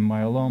mentioning in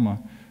myeloma,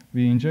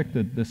 we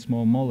injected this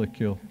small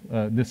molecule,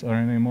 this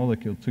RNA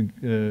molecule,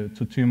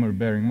 to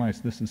tumor-bearing mice.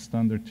 This is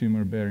standard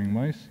tumor-bearing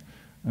mice,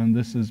 and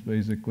this is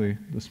basically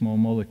the small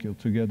molecule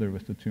together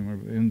with the tumor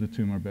in the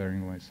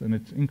tumor-bearing mice, and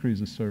it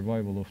increases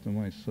survival of the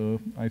mice.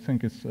 So I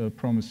think it's a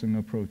promising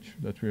approach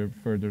that we are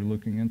further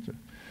looking into.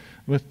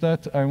 With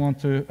that, I want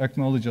to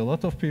acknowledge a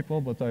lot of people,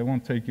 but I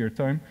won't take your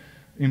time.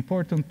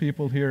 Important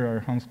people here are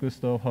Hans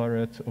Gustav,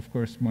 Harriet, of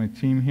course, my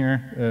team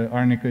here.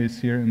 Arnika is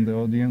here in the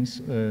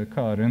audience,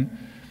 Karin.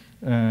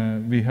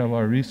 We have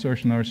our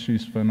research nurse,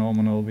 she's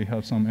phenomenal. We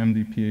have some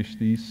MD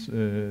PhDs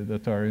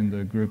that are in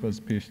the group as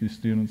PhD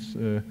students.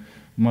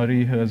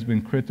 Marie has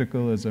been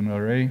critical as an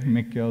RA.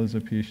 Mikael is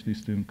a PhD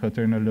student.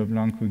 Katerina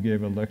Leblanc, who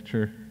gave a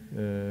lecture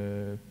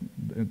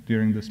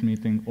during this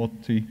meeting.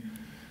 Otti,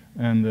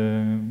 and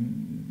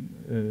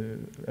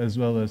as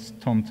well as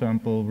Tom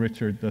Temple,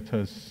 Richard, that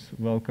has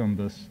welcomed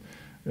us.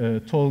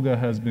 Tolga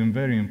has been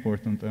very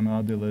important, and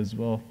Adil as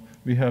well.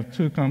 We have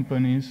two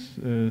companies,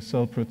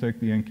 Cell Protect,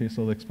 the NK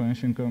Cell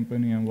Expansion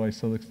Company, and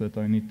YCellX that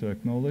I need to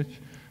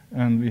acknowledge.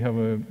 And we have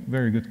a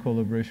very good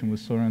collaboration with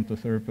Sorrento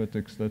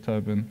Therapeutics that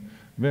have been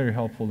very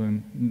helpful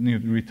in new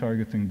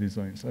retargeting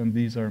designs. And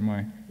these are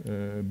my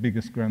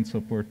biggest grant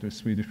supporters,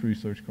 Swedish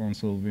Research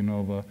Council,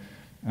 Vinnova,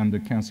 and the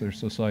Cancer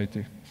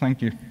Society.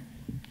 Thank you.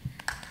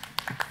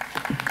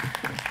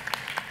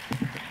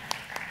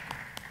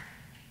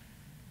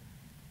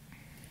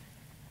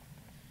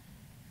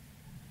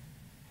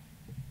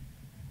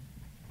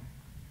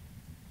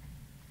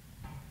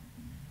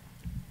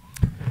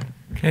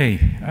 Okay,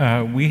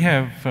 we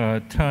have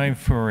time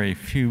for a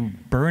few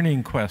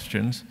burning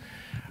questions.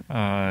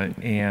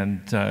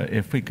 And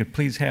if we could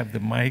please have the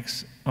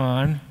mics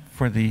on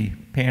for the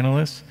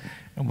panelists,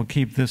 and we'll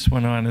keep this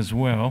one on as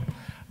well.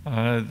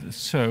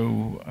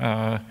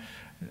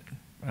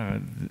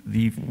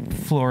 The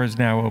floor is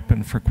now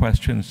open for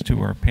questions to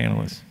our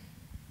panelists.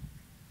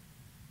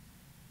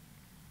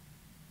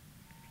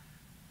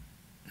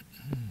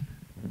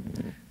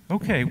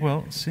 Okay,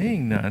 well,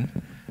 seeing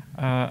none,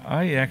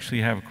 I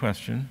actually have a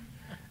question,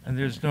 and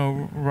there's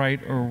no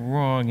right or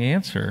wrong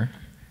answer,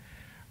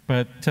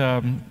 but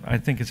I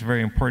think it's a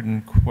very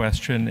important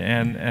question,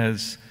 and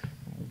as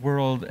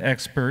world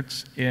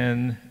experts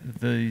in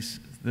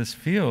this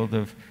field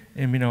of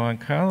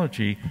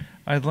immuno-oncology,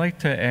 I'd like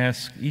to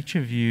ask each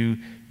of you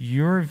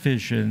your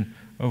vision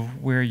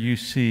of where you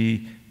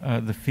see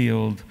the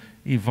field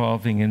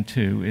evolving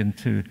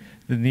into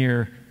the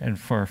near and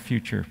far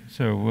future.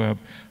 So,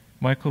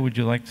 Michael, would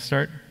you like to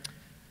start?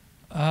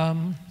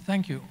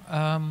 Thank you.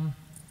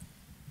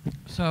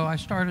 So I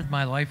started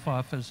my life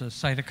off as a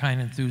cytokine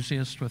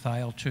enthusiast with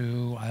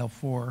IL-2,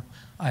 IL-4,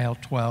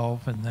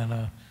 IL-12, and then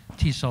a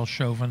T-cell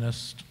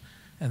chauvinist,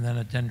 and then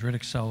a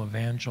dendritic cell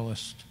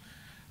evangelist.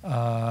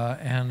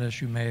 And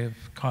as you may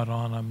have caught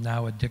on, I'm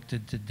now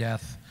addicted to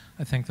death.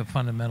 I think the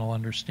fundamental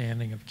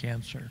understanding of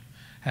cancer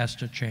has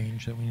to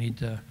change, that we need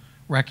to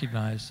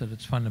recognize that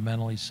it's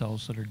fundamentally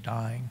cells that are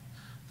dying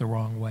the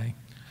wrong way.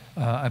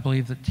 I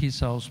believe that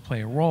T-cells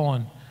play a role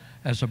in,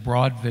 as a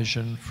broad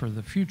vision for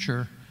the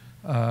future.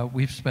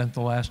 We've spent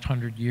the last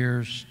 100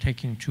 years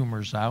taking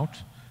tumors out.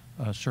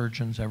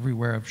 Surgeons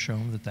everywhere have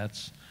shown that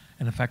that's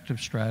an effective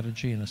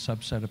strategy in a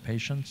subset of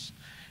patients.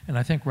 And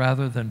I think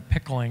rather than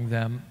pickling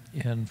them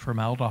in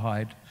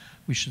formaldehyde,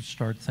 we should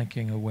start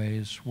thinking of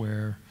ways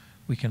where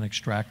we can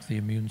extract the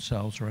immune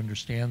cells or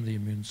understand the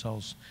immune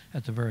cells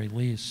at the very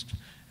least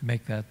and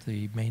make that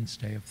the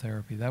mainstay of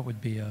therapy. That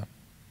would be a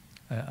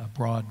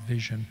broad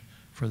vision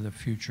for the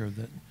future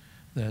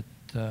that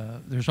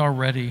there's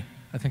already,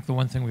 I think the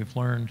one thing we've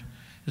learned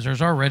is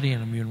there's already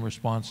an immune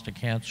response to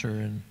cancer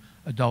in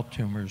adult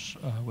tumors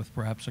with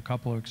perhaps a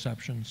couple of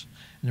exceptions.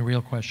 And the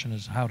real question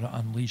is how to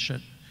unleash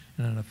it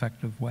in an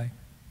effective way.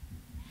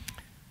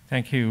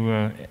 Thank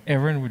you.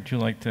 Erin, would you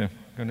like to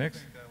go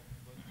next?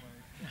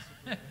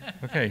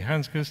 Okay,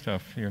 Hans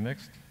Gustav, you're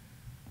next.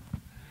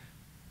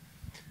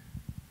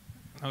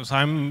 So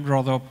I'm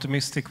rather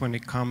optimistic when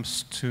it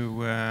comes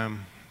to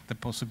the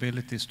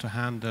possibilities to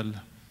handle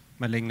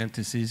malignant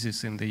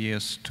diseases in the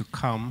years to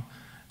come.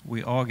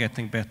 We are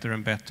getting better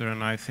and better,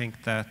 and I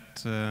think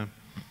that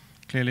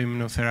clearly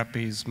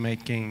immunotherapy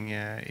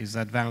is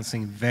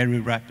advancing very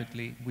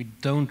rapidly. We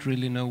don't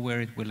really know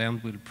where it will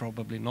end. Will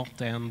probably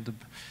not end,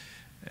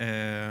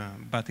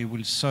 but it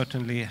will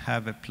certainly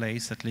have a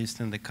place, at least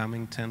in the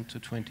coming 10 to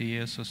 20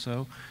 years or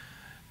so.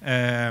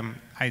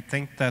 I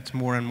think that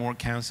more and more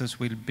cancers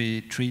will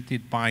be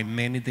treated by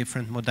many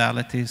different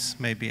modalities,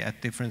 maybe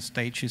at different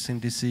stages in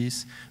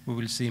disease. We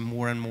will see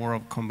more and more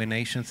of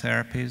combination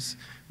therapies.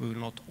 We will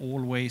not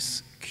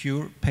always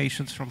cure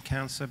patients from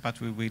cancer, but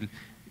we will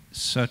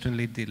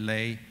certainly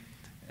delay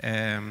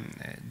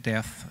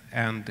death,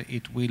 and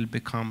it will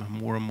become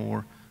more and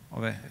more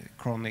of a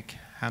chronic,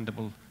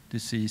 handleable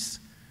disease.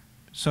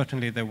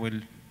 Certainly there will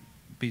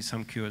be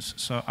some cures.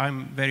 So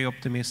I'm very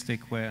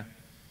optimistic where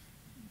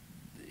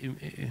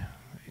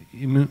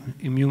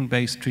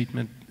immune-based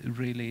treatment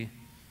really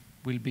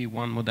will be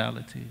one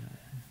modality.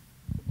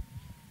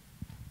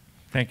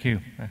 Thank you.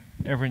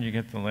 Everyone, you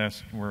get the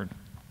last word.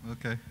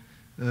 Okay.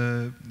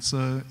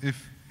 So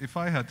if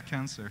I had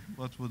cancer,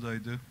 what would I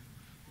do?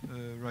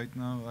 Right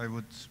now, I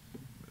would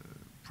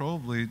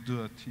probably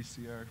do a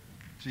TCR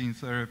gene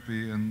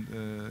therapy and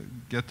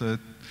get a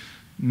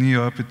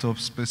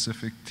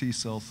neoepitope-specific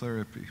T-cell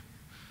therapy.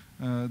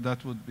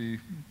 That would be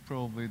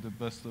probably the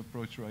best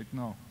approach right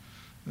now.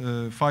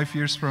 5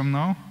 years from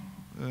now,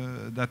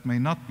 that may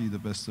not be the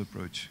best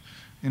approach.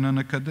 And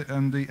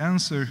the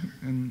answer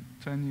in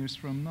 10 years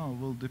from now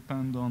will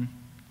depend on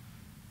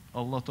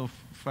a lot of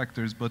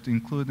factors, but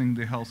including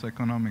the health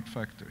economic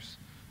factors.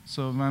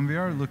 So when we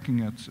are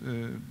looking at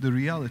the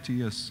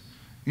reality is,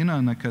 in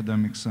an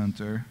academic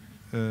center,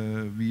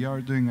 we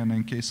are doing an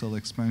NK cell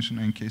expansion,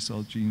 NK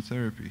cell gene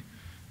therapy,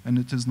 and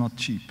it is not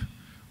cheap.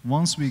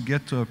 Once we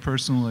get to a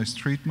personalized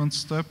treatment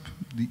step,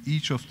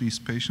 each of these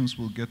patients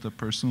will get a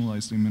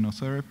personalized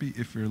immunotherapy.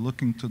 If we're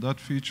looking to that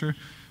future,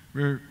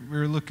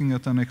 we're looking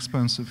at an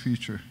expensive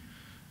future.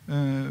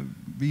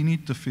 We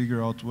need to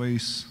figure out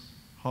ways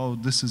how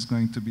this is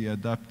going to be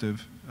adapted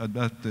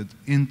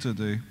into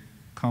the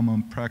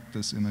common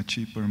practice in a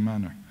cheaper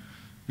manner.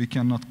 We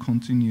cannot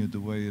continue the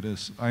way it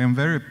is. I am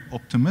very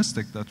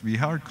optimistic that we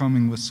are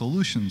coming with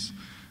solutions.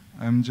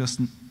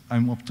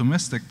 I'm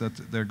optimistic that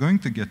they're going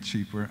to get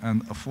cheaper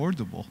and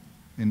affordable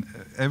in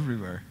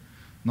everywhere,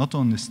 not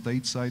only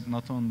stateside,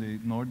 not only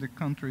Nordic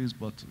countries,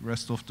 but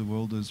rest of the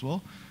world as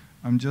well.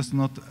 I'm just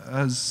not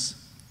as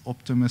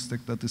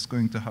optimistic that it's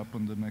going to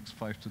happen the next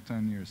 5 to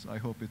 10 years. I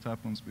hope it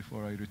happens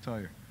before I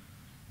retire.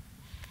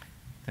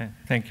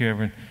 Thank you,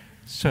 everyone.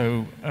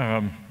 So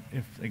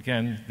if,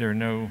 again, there are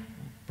no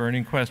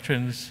burning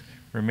questions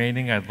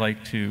remaining, I'd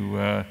like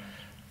to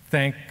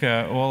thank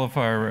all of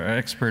our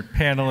expert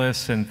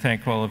panelists and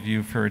thank all of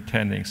you for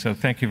attending. So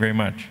thank you very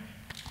much.